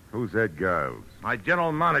 and... Who's Ed Giles? My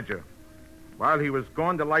general manager. While he was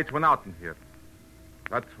gone, the lights went out in here.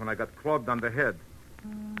 That's when I got clubbed on the head.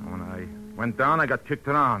 And when I went down, I got kicked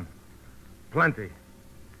around. Plenty.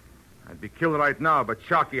 I'd be killed right now, but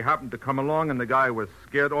Sharky happened to come along, and the guy was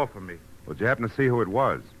scared off of me. Well, did you happen to see who it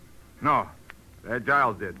was? No. Ed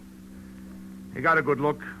Giles did. He got a good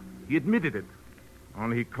look. He admitted it.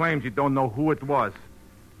 Only he claims he don't know who it was.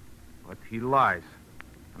 But he lies.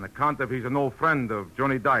 On account of he's an old friend of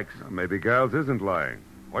Johnny Dyke's. Well, maybe Giles isn't lying.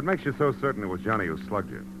 What makes you so certain it was Johnny who slugged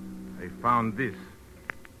you? They found this.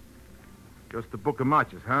 Just a book of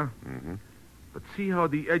matches, huh? Mm-hmm. But see how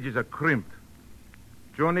the edges are crimped.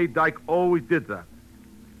 Johnny Dyke always did that.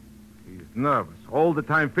 He's nervous, all the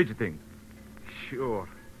time fidgeting. Sure.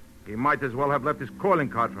 He might as well have left his calling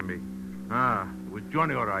card for me. It was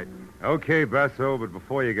Johnny, all right. Okay, Basso, but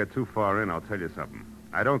before you get too far in, I'll tell you something.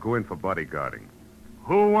 I don't go in for bodyguarding.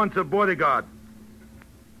 Who wants a bodyguard?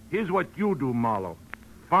 Here's what you do, Marlowe.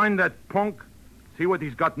 Find that punk, see what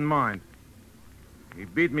he's got in mind. He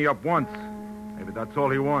beat me up once. Maybe that's all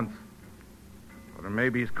he wants. Or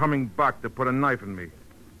maybe he's coming back to put a knife in me.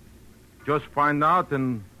 Just find out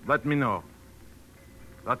and let me know.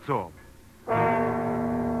 That's all.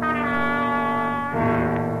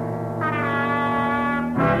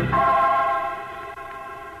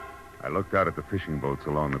 I looked out at the fishing boats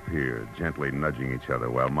along the pier, gently nudging each other,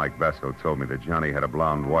 while Mike Basso told me that Johnny had a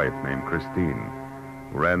blonde wife named Christine,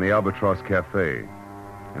 who ran the Albatross Cafe,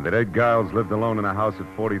 and that Ed Giles lived alone in a house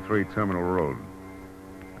at 43 Terminal Road.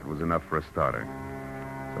 That was enough for a starter.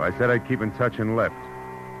 So I said I'd keep in touch and left.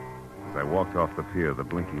 As I walked off the pier, the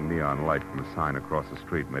blinking neon light from a sign across the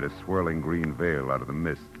street made a swirling green veil out of the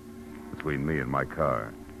mist between me and my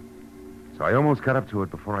car. So I almost got up to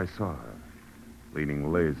it before I saw her,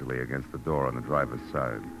 leaning lazily against the door on the driver's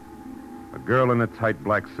side. A girl in a tight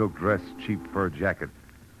black silk dress, cheap fur jacket,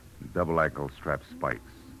 and double ankle-strap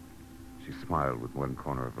spikes. She smiled with one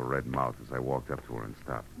corner of her red mouth as I walked up to her and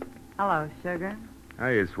stopped. Hello, sugar.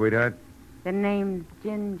 Hiya, sweetheart. The name's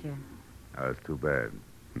Ginger. Oh, that's too bad.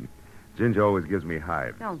 Ginger always gives me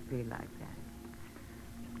hives. Don't be like that.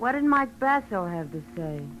 What did Mike Basso have to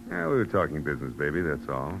say? Yeah, we were talking business, baby, that's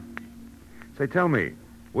all. Say, tell me,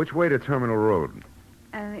 which way to Terminal Road?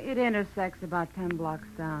 It intersects about 10 blocks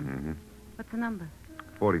down. Mm-hmm. What's the number?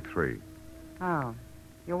 43. Oh,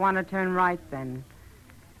 you'll want to turn right then.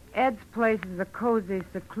 Ed's place is a cozy,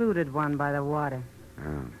 secluded one by the water.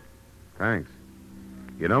 Oh, thanks.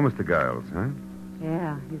 You know Mr. Giles, huh?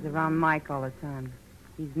 Yeah, he's around Mike all the time.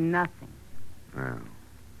 He's nothing. Well,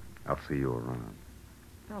 I'll see you around.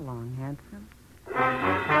 So long, handsome.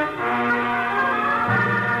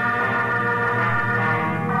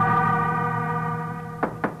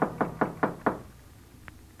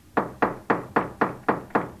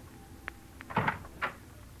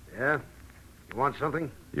 Yeah? You want something?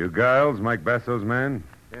 You Giles, Mike Basso's man?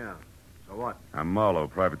 Yeah. So what? I'm Marlowe,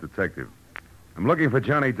 private detective. I'm looking for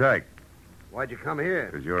Johnny Dyke. Why'd you come here?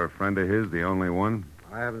 Because you're a friend of his, the only one?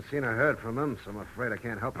 I haven't seen or heard from him, so I'm afraid I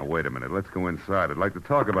can't help Now, you. wait a minute. Let's go inside. I'd like to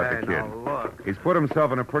talk about the kid. Now, look. He's put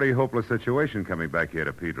himself in a pretty hopeless situation coming back here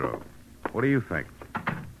to Pedro. What do you think?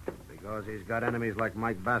 Because he's got enemies like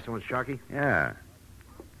Mike Basso and Sharkey? Yeah.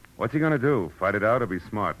 What's he going to do? Fight it out or be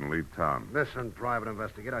smart and leave town? Listen, private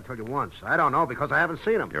investigator, I told you once. I don't know because I haven't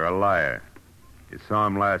seen him. You're a liar. You saw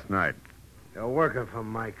him last night. You're working for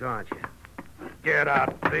Mike, aren't you? Get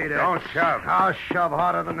out, beat it. Don't shove. I'll shove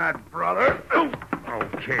harder than that, brother.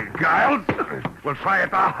 Okay, Giles. We'll try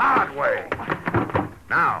it the hard way.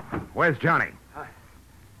 Now, where's Johnny?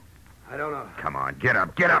 I don't know. Come on, get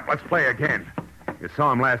up, get up. Let's play again. You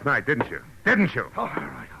saw him last night, didn't you? Didn't you? All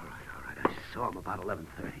right. I saw him about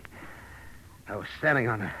 11:30. I was standing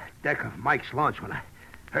on the deck of Mike's launch when I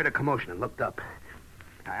heard a commotion and looked up.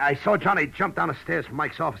 I saw Johnny jump down the stairs from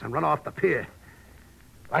Mike's office and run off the pier.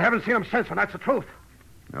 I haven't seen him since, and that's the truth.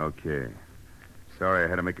 Okay. Sorry I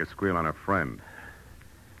had to make a squeal on a friend.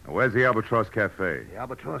 Now, where's the Albatross Cafe? The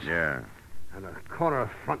Albatross? Yeah. On the corner of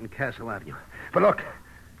Front and Castle Avenue. But look,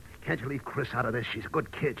 can't you leave Chris out of this? She's a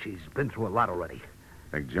good kid. She's been through a lot already.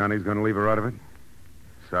 Think Johnny's going to leave her out of it?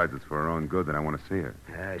 Besides, it's for her own good that I want to see her.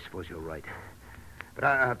 Yeah, I suppose you're right. But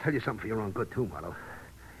I'll tell you something for your own good, too, Marlowe.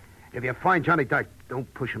 If you find Johnny Dyke,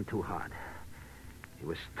 don't push him too hard. He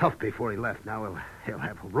was tough before he left. Now he'll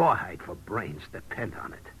have rawhide for brains. Depend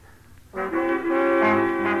on it.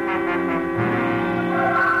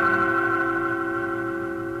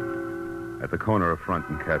 At the corner of Front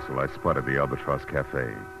and Castle, I spotted the Albatross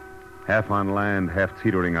Cafe. Half on land, half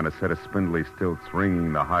teetering on a set of spindly stilts,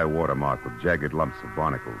 ringing the high water mark with jagged lumps of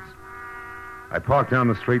barnacles. I parked down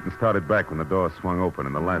the street and started back when the door swung open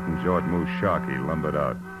and the lantern-jawed moose Sharkey lumbered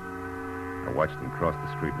out. I watched him cross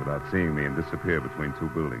the street without seeing me and disappear between two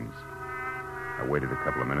buildings. I waited a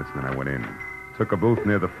couple of minutes and then I went in. Took a booth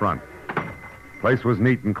near the front. The place was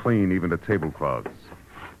neat and clean, even to tablecloths.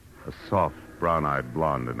 A soft, brown-eyed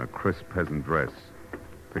blonde in a crisp peasant dress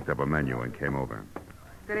picked up a menu and came over.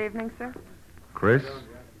 Good evening, sir. Chris?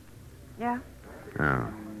 Yeah? Oh.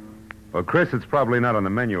 Well, Chris, it's probably not on the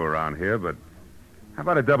menu around here, but how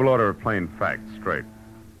about a double order of plain facts, straight?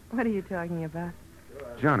 What are you talking about?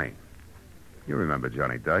 Johnny. You remember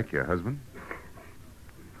Johnny Dyke, your husband?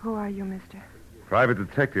 Who are you, mister? Private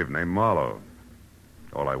detective named Marlowe.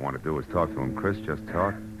 All I want to do is talk to him, Chris. Just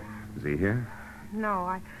talk. Is he here? No,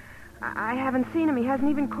 I haven't seen him. He hasn't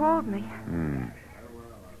even called me.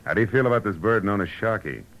 How do you feel about this bird known as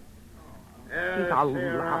Sharky? He's a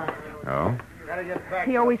lout. Oh?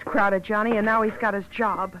 He always crowded Johnny, and now he's got his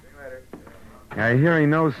job. I hear he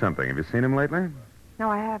knows something. Have you seen him lately? No,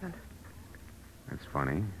 I haven't. That's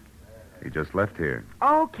funny. He just left here.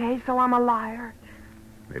 Okay, so I'm a liar.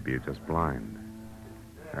 Maybe you're just blind.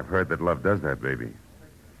 I've heard that love does that, baby.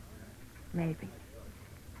 Maybe.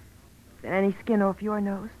 Is there any skin off your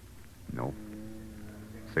nose? Nope.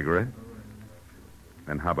 Cigarette?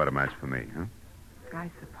 Then how about a match for me, huh? I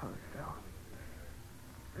suppose so.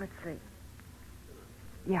 Let's see.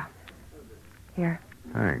 Yeah. Here.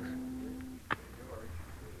 Thanks.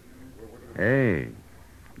 Hey,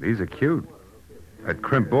 these are cute. That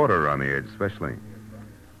crimp border around the edge, especially.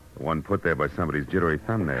 The one put there by somebody's jittery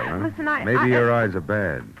thumbnail, huh? Listen, Maybe your eyes are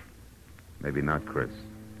bad. Maybe not, Chris.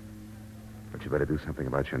 But you better do something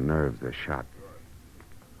about your nerves. They're shot.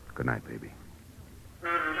 Good night, baby.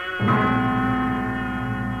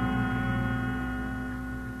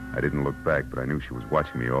 I didn't look back, but I knew she was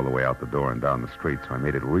watching me all the way out the door and down the street, so I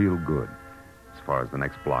made it real good as far as the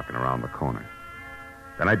next block and around the corner.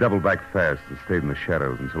 Then I doubled back fast and stayed in the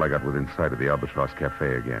shadows until I got within sight of the Albatross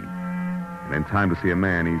Cafe again. And in time to see a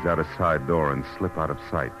man ease out a side door and slip out of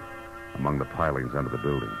sight among the pilings under the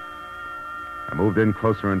building. I moved in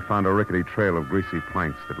closer and found a rickety trail of greasy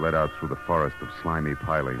planks that led out through the forest of slimy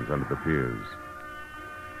pilings under the piers.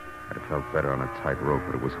 I'd have felt better on a tight rope,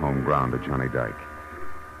 but it was home ground to Johnny Dyke.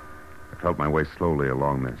 I felt my way slowly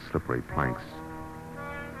along the slippery planks.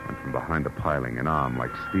 And from behind the piling, an arm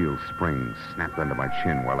like steel springs snapped under my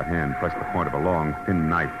chin while a hand pressed the point of a long, thin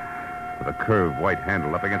knife with a curved white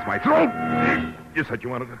handle up against my throat. You said you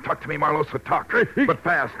wanted to talk to me, Marlowe, so talk. But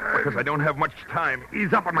fast, because I don't have much time.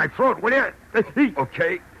 Ease up on my throat, will you?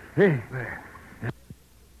 Okay. There.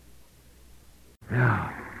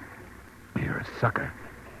 Yeah. You're a sucker.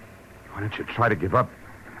 Why don't you try to give up?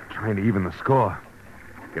 Trying to even the score.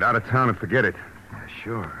 Get out of town and forget it. Yeah,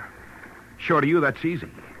 sure. Sure, to you, that's easy.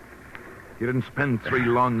 You didn't spend 3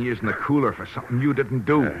 long years in the cooler for something you didn't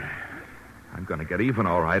do. I'm going to get even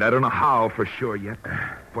all right. I don't know how for sure yet,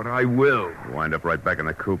 but I will. You wind up right back in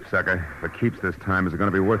the coop, sucker. If it keeps this time, is it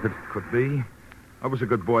going to be worth it? Could be. I was a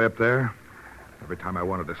good boy up there. Every time I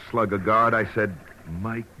wanted to slug a guard, I said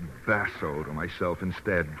Mike Basso to myself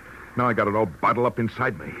instead. Now I got it all bottled up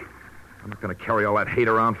inside me. I'm not going to carry all that hate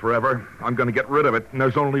around forever. I'm going to get rid of it, and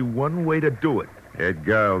there's only one way to do it. Ed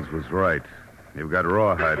Giles was right. You've got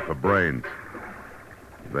rawhide for brains.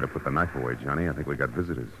 You better put the knife away, Johnny. I think we got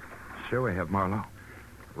visitors. Sure we have, Marlowe.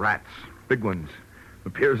 Rats. Big ones. The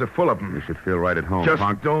piers are full of them. You should feel right at home, Just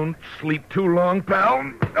punk. don't sleep too long,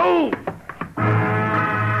 pal. Oh!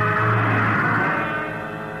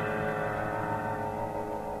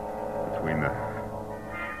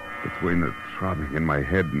 Between the throbbing in my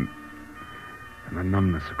head and the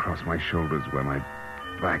numbness across my shoulders where my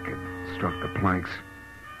back had struck the planks,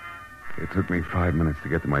 it took me 5 minutes to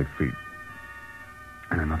get to my feet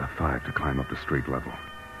and another 5 to climb up to street level.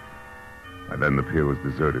 By then, the pier was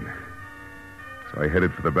deserted. So I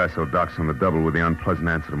headed for the Basso docks on the double with the unpleasant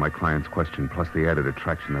answer to my client's question, plus the added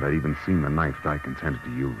attraction that I'd even seen the knife Dyke intended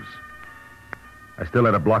to use. I still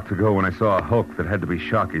had a block to go when I saw a hulk that had to be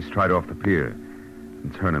Sharkey stride off the pier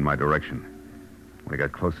and turn in my direction. When I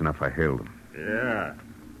got close enough, I hailed him. Yeah,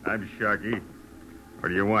 I'm Sharkey. What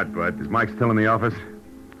do you want, bud? Is Mike still in the office?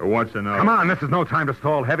 Who wants to know? Come on, this is no time to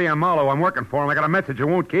stall. Heavy, I'm Marlowe. I'm working for him. I got a message you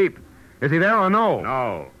won't keep. Is he there or no?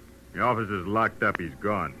 No. The office is locked up. He's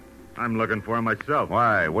gone. I'm looking for him myself.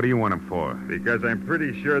 Why? What do you want him for? Because I'm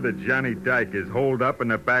pretty sure that Johnny Dyke is holed up in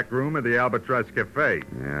the back room of the Albatross Cafe.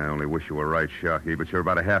 Yeah, I only wish you were right, Sharkey, but you're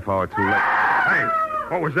about a half hour too late. Hey,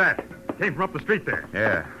 what was that? Came from up the street there.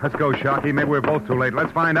 Yeah, let's go, Sharkey. Maybe we're both too late.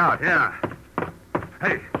 Let's find out. Yeah.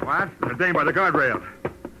 Hey, what? The dame by the guardrail.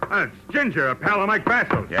 It's Ginger, a pal of Mike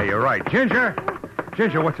Basso's. Yeah, you're right. Ginger?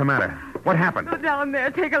 Ginger, what's the matter? What happened? Go down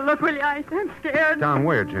there. Take a look, will you? I'm scared. Down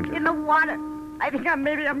where, Ginger? In the water. I think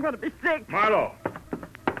maybe I'm going to be sick. Marlowe.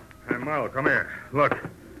 Hey, Marlowe, come here. Look.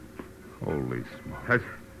 Holy smoke.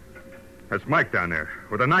 That's Mike down there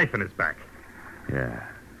with a knife in his back. Yeah.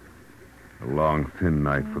 A long, thin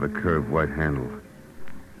knife with a curved white handle.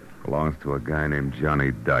 Belongs to a guy named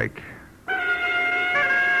Johnny Dyke.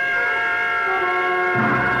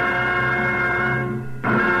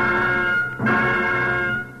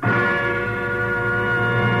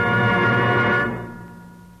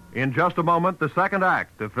 In just a moment, the second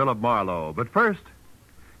act of Philip Marlowe. But first,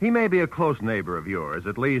 he may be a close neighbor of yours.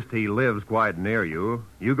 At least he lives quite near you.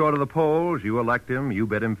 You go to the polls, you elect him, you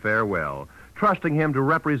bid him farewell, trusting him to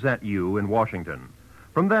represent you in Washington.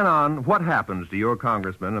 From then on, what happens to your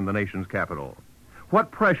congressman in the nation's capital?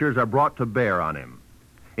 What pressures are brought to bear on him?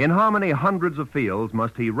 In how many hundreds of fields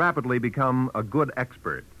must he rapidly become a good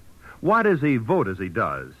expert? Why does he vote as he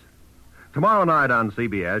does? Tomorrow night on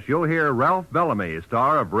CBS, you'll hear Ralph Bellamy,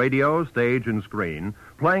 star of radio, stage, and screen,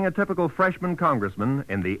 playing a typical freshman congressman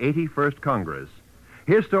in the 81st Congress.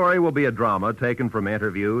 His story will be a drama taken from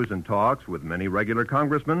interviews and talks with many regular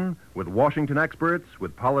congressmen, with Washington experts,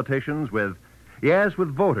 with politicians, with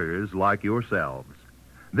voters like yourselves.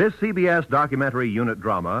 This CBS documentary unit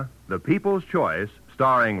drama, The People's Choice,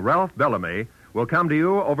 starring Ralph Bellamy, will come to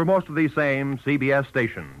you over most of these same CBS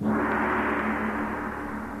stations.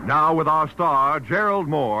 Now, with our star, Gerald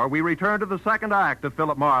Moore, we return to the second act of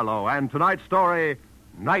Philip Marlowe and tonight's story,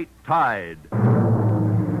 Night Tide.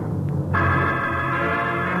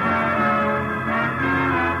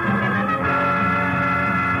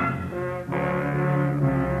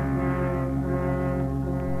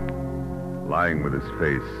 Lying with his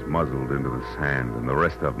face muzzled into the sand and the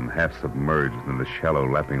rest of him half submerged in the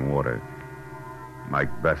shallow lapping water,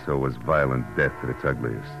 Mike Basso was violent death at its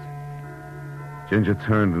ugliest. Ginger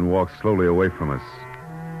turned and walked slowly away from us,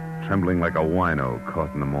 trembling like a wino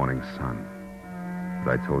caught in the morning sun.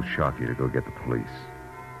 But I told Sharkey to go get the police.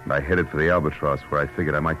 And I headed for the Albatross, where I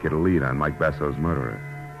figured I might get a lead on Mike Basso's murderer.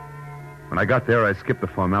 When I got there, I skipped the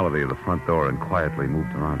formality of the front door and quietly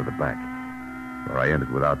moved around to the back, where I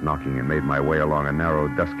entered without knocking and made my way along a narrow,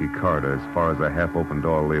 dusky corridor as far as a half-open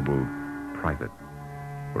door labeled Private,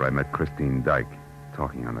 where I met Christine Dyke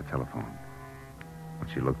talking on the telephone.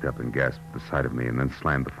 She looked up and gasped at the sight of me and then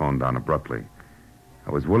slammed the phone down abruptly. I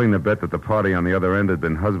was willing to bet that the party on the other end had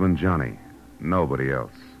been husband Johnny. Nobody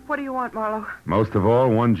else. What do you want, Marlowe? Most of all,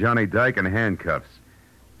 one Johnny Dyke in handcuffs.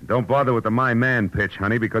 Don't bother with the my man pitch,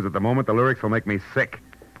 honey, because at the moment the lyrics will make me sick.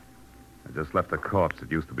 I just left a corpse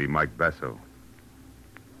that used to be Mike Basso.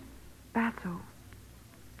 Basso?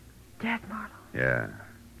 Dead, Marlowe? Yeah.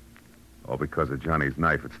 All because of Johnny's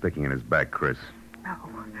knife that's sticking in his back, Chris.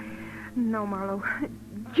 No, Marlowe.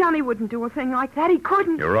 Johnny wouldn't do a thing like that. He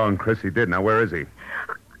couldn't. You're wrong, Chris. He did. Now, where is he?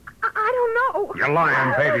 I don't know. You're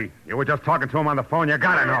lying, baby. You were just talking to him on the phone. You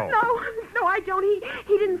gotta know. No, I don't.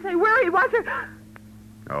 He didn't say where he was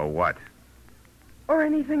Oh, what? or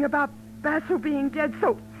anything about Basso being dead,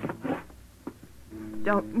 so...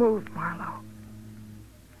 Don't move, Marlowe.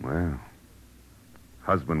 Well,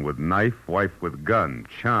 husband with knife, wife with gun.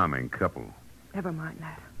 Charming couple. Never mind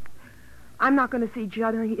that. I'm not going to see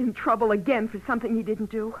Johnny in trouble again for something he didn't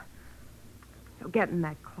do. So get in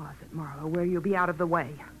that closet, Marlowe, where you'll be out of the way.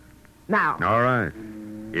 Now. All right.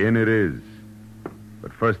 In it is.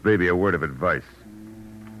 But first, baby, a word of advice.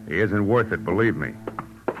 He isn't worth it, believe me.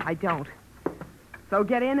 I don't. So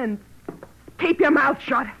get in and keep your mouth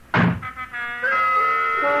shut.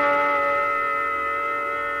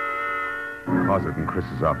 The closet in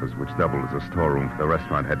Chris's office, which doubled as a storeroom for the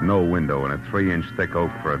restaurant, had no window and a 3-inch thick oak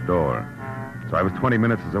for a door. So I was 20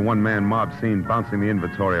 minutes as a one-man mob scene bouncing the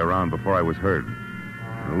inventory around before I was heard.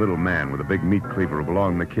 And a little man with a big meat cleaver who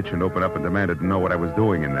belonged in the kitchen opened up and demanded to know what I was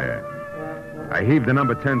doing in there. I heaved the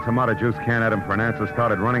number 10 tomato juice can at him for an answer,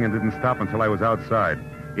 started running, and didn't stop until I was outside,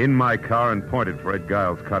 in my car, and pointed for Ed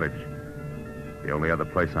Giles' cottage. The only other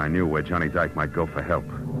place I knew where Johnny Dyke might go for help.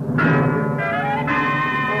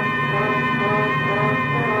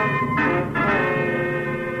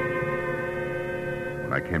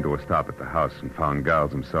 When I came to a stop at the house and found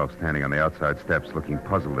Giles himself standing on the outside steps looking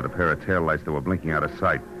puzzled at a pair of taillights that were blinking out of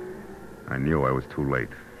sight, I knew I was too late.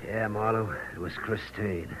 Yeah, Marlowe, it was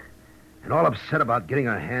Christine. And all upset about getting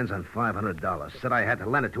her hands on $500. Said I had to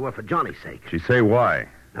lend it to her for Johnny's sake. She say why?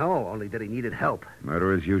 No, only that he needed help.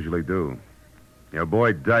 Murderers usually do. Your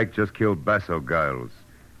boy Dyke just killed Basso Giles.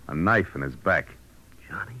 A knife in his back.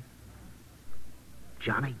 Johnny?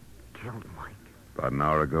 Johnny killed Mike? About an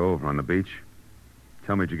hour ago over on the beach.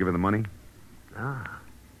 Tell me, did you give her the money? Ah.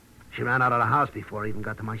 She ran out of the house before I even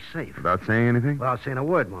got to my safe. Without saying anything? Without saying a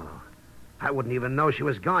word, Marlowe. I wouldn't even know she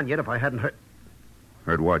was gone yet if I hadn't heard...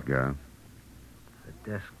 Heard what, Giles?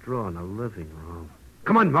 The desk drawer in the living room.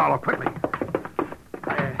 Come on, Marlowe, quickly.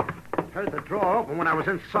 I heard the drawer open when I was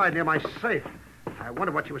inside near my safe. I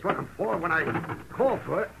wondered what she was looking for when I called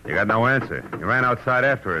for it. You got no answer. You ran outside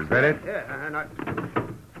after her. Is that it? Yeah, and I...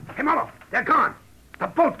 Hey, Marlowe, they're gone. The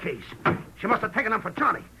boat keys. She must have taken them for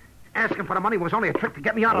Johnny. Asking for the money was only a trick to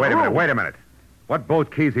get me out of the room. Wait a minute. What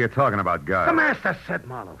boat keys are you talking about, Giles? The master said,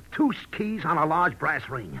 Marlowe. 2 keys on a large brass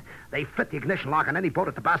ring. They fit the ignition lock on any boat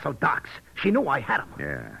at the Basso docks. She knew I had them.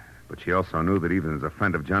 Yeah, but she also knew that even as a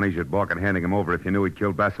friend of Johnny's, you'd balk at handing him over if you knew he'd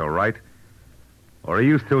killed Basso, right? Or are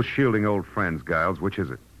you still shielding old friends, Giles? Which is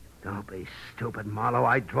it? Don't be stupid, Marlowe.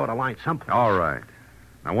 I'd draw the line someplace. All right.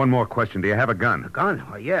 Now, one more question. Do you have a gun? A gun?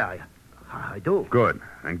 Oh, yeah, I do. Good.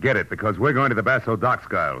 And get it, because we're going to the Basso docks,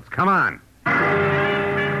 Giles. Come on.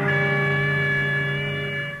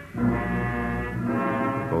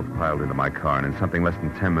 Both piled into my car, and in something less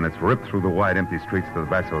than 10 minutes, ripped through the wide, empty streets to the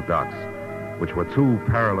Basso docks, which were 2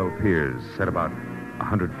 parallel piers set about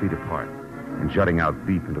 100 feet apart and jutting out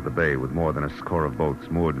deep into the bay with more than a score of boats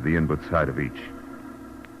moored to the inboard side of each.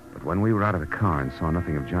 But when we were out of the car and saw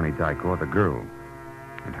nothing of Johnny Dyke or the girl,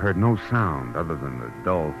 and heard no sound other than the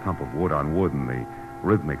dull thump of wood on wood and the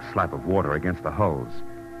rhythmic slap of water against the hulls,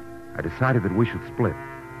 I decided that we should split.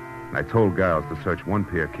 And I told Giles to search one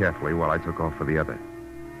pier carefully while I took off for the other.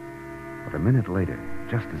 But a minute later,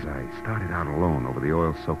 just as I started out alone over the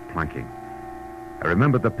oil-soaked planking, I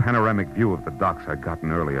remembered the panoramic view of the docks I'd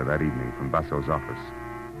gotten earlier that evening from Basso's office.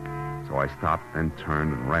 So I stopped, then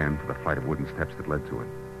turned and ran for the flight of wooden steps that led to it.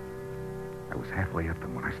 I was halfway up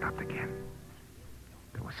them when I stopped again.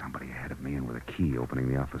 There was somebody ahead of me and with a key opening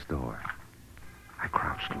the office door. I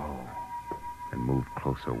crouched low, then moved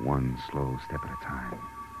closer one slow step at a time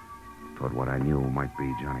toward what I knew might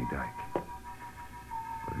be Johnny Dyke.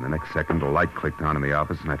 But in the next second, a light clicked on in the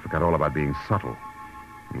office, and I forgot all about being subtle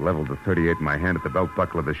and leveled the .38 in my hand at the belt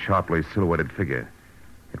buckle of the sharply silhouetted figure.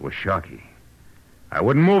 It was Sharkey. I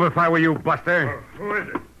wouldn't move if I were you, Buster. Who is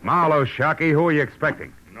it? Marlowe, Sharkey. Who are you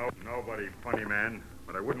expecting? Nobody, funny man.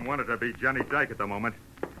 But I wouldn't want it to be Johnny Dyke at the moment.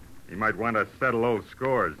 He might want to settle old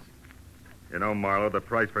scores. You know, Marlowe, the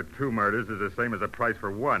price for 2 murders is the same as the price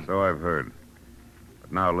for 1. So I've heard.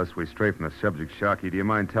 But now, lest we stray from the subject, Sharkey, do you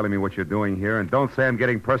mind telling me what you're doing here? And don't say I'm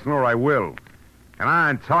getting personal, or I will. Come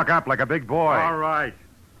on, talk up like a big boy. All right.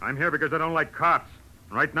 I'm here because I don't like cops.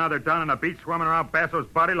 Right now, they're down on the beach swimming around Basso's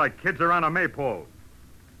body like kids around a maypole.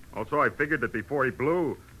 Also, I figured that before he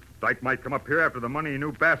blew, Dyke might come up here after the money he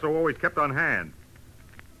knew Basso always kept on hand.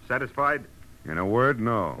 Satisfied? In a word,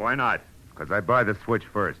 no. Why not? Because I buy the switch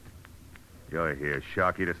first. You're here,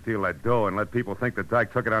 Sharkey, to steal that dough and let people think that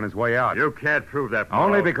Dyke took it on his way out. You can't prove that, Marlowe.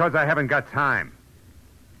 Only because I haven't got time.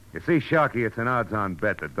 You see, Sharkey, it's an odds-on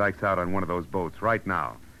bet that Dyke's out on one of those boats right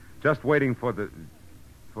now. Just waiting for the...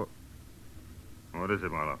 What is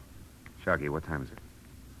it, Marlowe? Sharky, what time is it?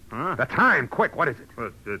 Huh? The time! Quick, what is it?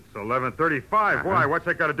 It's 11:35. Why? What's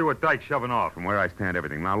that got to do with Dyke shoving off? From where I stand,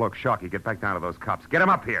 everything. Now, look, Sharky, get back down to those cops. Get them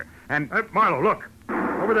up here. And... Marlowe, look.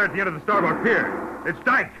 Over there at the end of the starboard pier. It's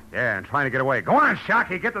Dyke. Yeah, and trying to get away. Go on,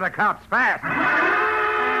 Sharky. Get to the cops fast.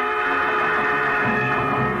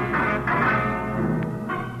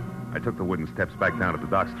 I took the wooden steps back down to the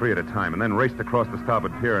docks 3 at a time and then raced across the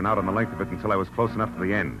starboard pier and out on the length of it until I was close enough to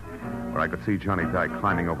the end, where I could see Johnny Dyke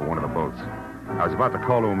climbing over one of the boats. I was about to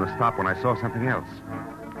call to him to stop when I saw something else.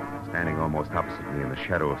 Standing almost opposite me in the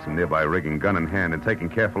shadow of some nearby rigging, gun in hand and taking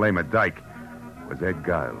careful aim at Dyke, was Ed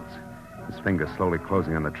Giles, his fingers slowly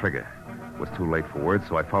closing on the trigger. It was too late for words,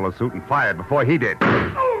 so I followed suit and fired before he did.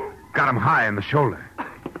 Got him high in the shoulder.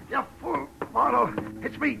 You fool, Marlowe.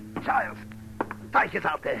 It's me, Giles. Dyke is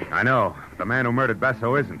out there. I know. The man who murdered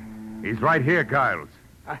Basso isn't. He's right here, Giles.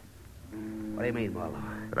 Huh? What do you mean, Marlowe?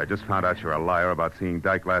 But I just found out you're a liar about seeing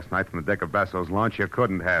Dyke last night from the deck of Basso's launch. You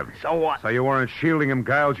couldn't have. So what? So you weren't shielding him,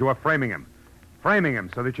 Giles. You were framing him. Framing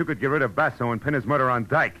him so that you could get rid of Basso and pin his murder on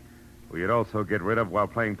Dyke, who you'd also get rid of while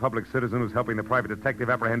playing public citizen who's helping the private detective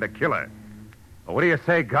apprehend a killer. Well, what do you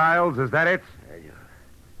say, Giles? Is that it?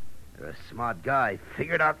 You're a smart guy.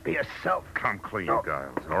 Figure it out for yourself. Come clean,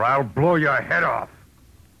 Giles, or I'll blow your head off.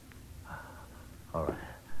 All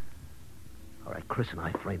right, Chris and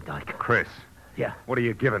I framed Dyke. Chris? Yeah. What are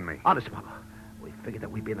you giving me? Honest, Papa. We figured that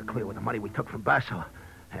we'd be in the clear with the money we took from Basso.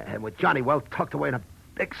 And with Johnny well tucked away in a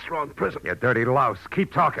big, strong prison. You dirty louse.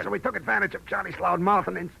 Keep talking. So we took advantage of Johnny's loud mouth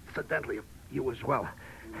and incidentally, you as well.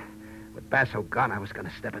 With Basso gone, I was going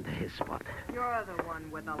to step into his spot. You're the one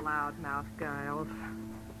with the loud mouth, Giles.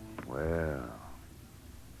 Well,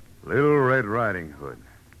 Little Red Riding Hood.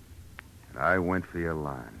 And I went for your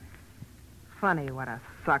line. Funny what a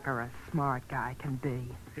sucker a smart guy can be.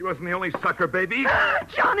 He wasn't the only sucker, baby.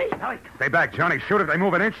 Johnny! Stay back, Johnny. Shoot if they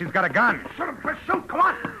move an inch. He's got a gun. Shoot him, Chris. Shoot. Come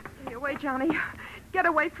on. Get away, Johnny. Get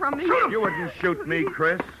away from me. You wouldn't shoot me,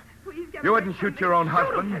 Chris. Please get You away wouldn't from shoot me. your own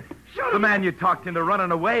husband. The man you talked into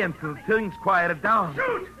running away until things quieted down.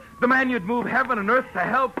 Shoot! The man you'd move heaven and earth to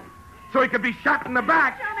help so he could be shot in the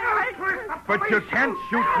back. But you can't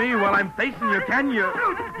shoot me while I'm facing you, can you?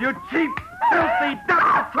 You cheap, filthy,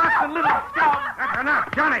 double-trusting little scum. That's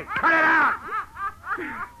enough, Johnny. Cut it out.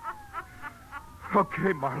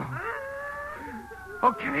 Okay, Marlowe.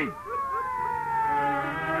 Okay.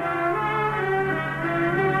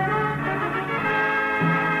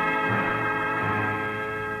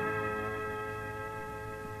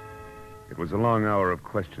 It was a long hour of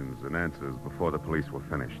questions and answers before the police were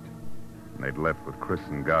finished. And they'd left with Chris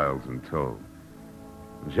and Giles in tow.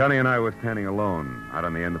 Johnny and I were standing alone out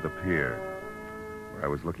on the end of the pier, where I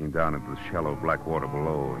was looking down into the shallow black water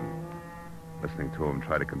below and listening to him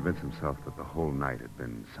try to convince himself that the whole night had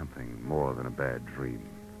been something more than a bad dream.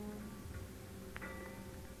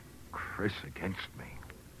 Chris against me.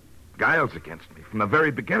 Giles against me from the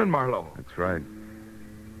very beginning, Marlowe. That's right.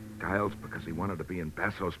 Giles because he wanted to be in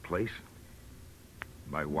Basso's place.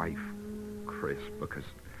 My wife, Chris, because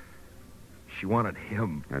she wanted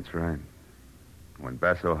him. That's right. When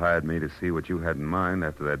Basso hired me to see what you had in mind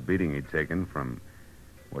after that beating he'd taken from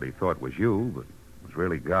what he thought was you, but was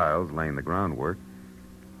really Giles laying the groundwork,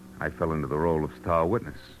 I fell into the role of star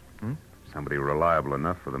witness. Somebody reliable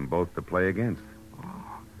enough for them both to play against.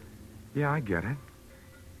 Oh, yeah, I get it.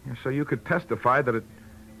 Yeah, so you could testify that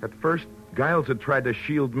at first Giles had tried to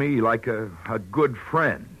shield me like a good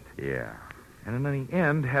friend. Yeah. And in the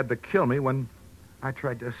end had to kill me when I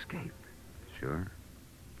tried to escape. Sure.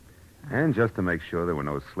 And just to make sure there were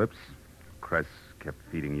no slips, Cress kept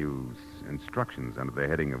feeding you instructions under the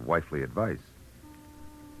heading of wifely advice.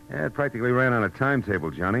 Yeah, it practically ran on a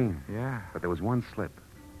timetable, Johnny. Yeah. But there was one slip.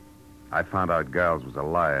 I found out Giles was a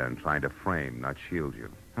liar and trying to frame, not shield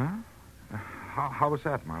you. Huh? How was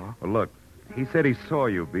that, Marlowe? Well, look, he said he saw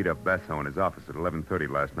you beat up Basso in his office at 11:30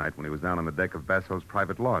 last night when he was down on the deck of Basso's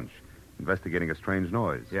private launch, investigating a strange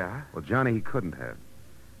noise. Yeah? Well, Johnny, he couldn't have.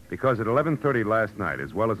 Because at 11:30 last night,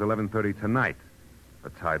 as well as 11:30 tonight, the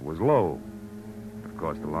tide was low. Of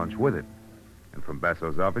course, the launch with it. And from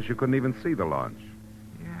Basso's office, you couldn't even see the launch.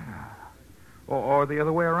 Yeah. Or the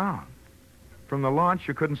other way around. From the launch,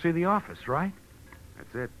 you couldn't see the office, right?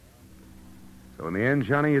 That's it. So in the end,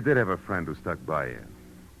 Johnny, you did have a friend who stuck by you.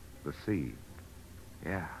 The sea.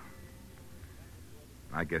 Yeah.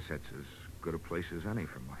 I guess that's as good a place as any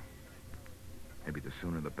for me. Maybe the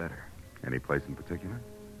sooner the better. Any place in particular?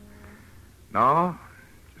 No,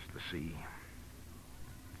 just the sea.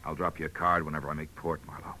 I'll drop you a card whenever I make port,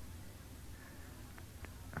 Marlowe.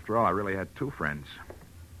 After all, I really had two friends.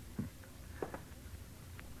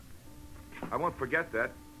 I won't forget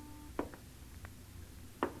that.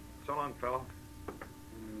 So long, fellow.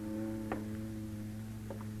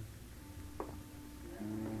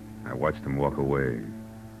 I watched him walk away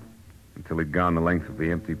until he'd gone the length of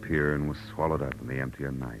the empty pier and was swallowed up in the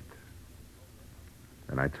emptier night.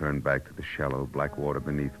 Then I turned back to the shallow black water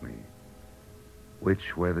beneath me,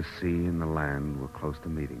 which, where the sea and the land were close to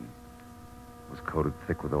meeting, was coated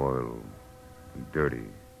thick with oil and dirty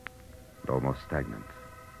and almost stagnant.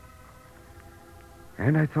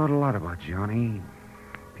 And I thought a lot about Johnny,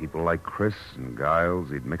 people like Chris and Giles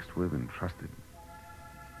he'd mixed with and trusted.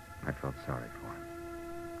 I felt sorry for him.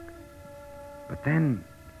 But then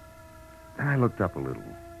I looked up a little,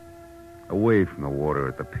 away from the water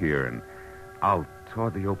at the pier and out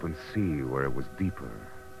toward the open sea where it was deeper,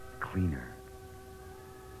 cleaner.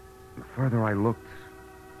 The further I looked,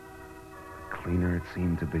 the cleaner it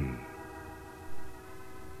seemed to be.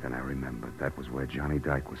 Then I remembered that was where Johnny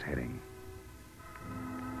Dyke was heading.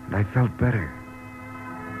 And I felt better.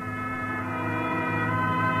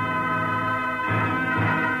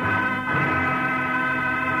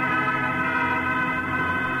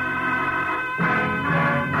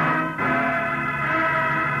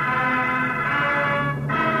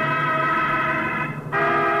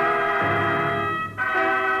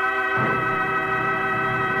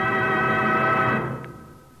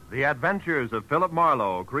 The Adventures of Philip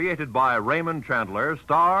Marlowe, created by Raymond Chandler,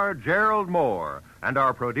 star Gerald Moore, and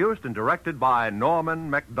are produced and directed by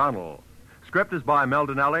Norman MacDonald. Script is by Mel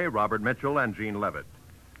Donnelly, Robert Mitchell, and Gene Levitt.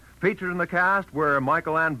 Featured in the cast were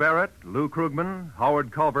Michael Ann Barrett, Lou Krugman,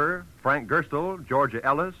 Howard Culver, Frank Gerstle, Georgia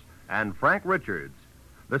Ellis, and Frank Richards.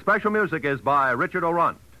 The special music is by Richard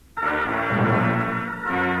O'Runt.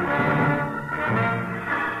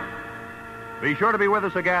 Be sure to be with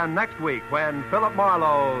us again next week when Philip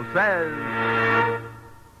Marlowe says...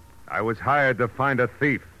 I was hired to find a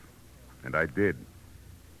thief, and I did.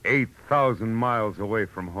 8,000 miles away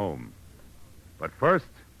from home. But first,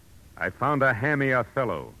 I found a hammy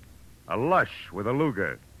Othello, a lush with a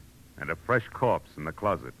Luger, and a fresh corpse in the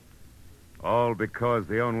closet. All because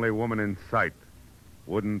the only woman in sight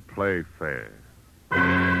wouldn't play fair.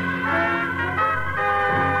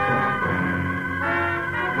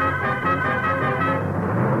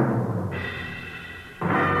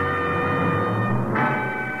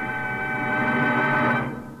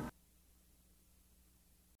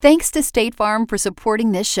 Thanks to State Farm for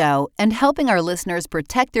supporting this show and helping our listeners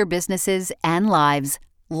protect their businesses and lives.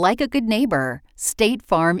 Like a good neighbor, State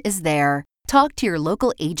Farm is there. Talk to your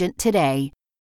local agent today.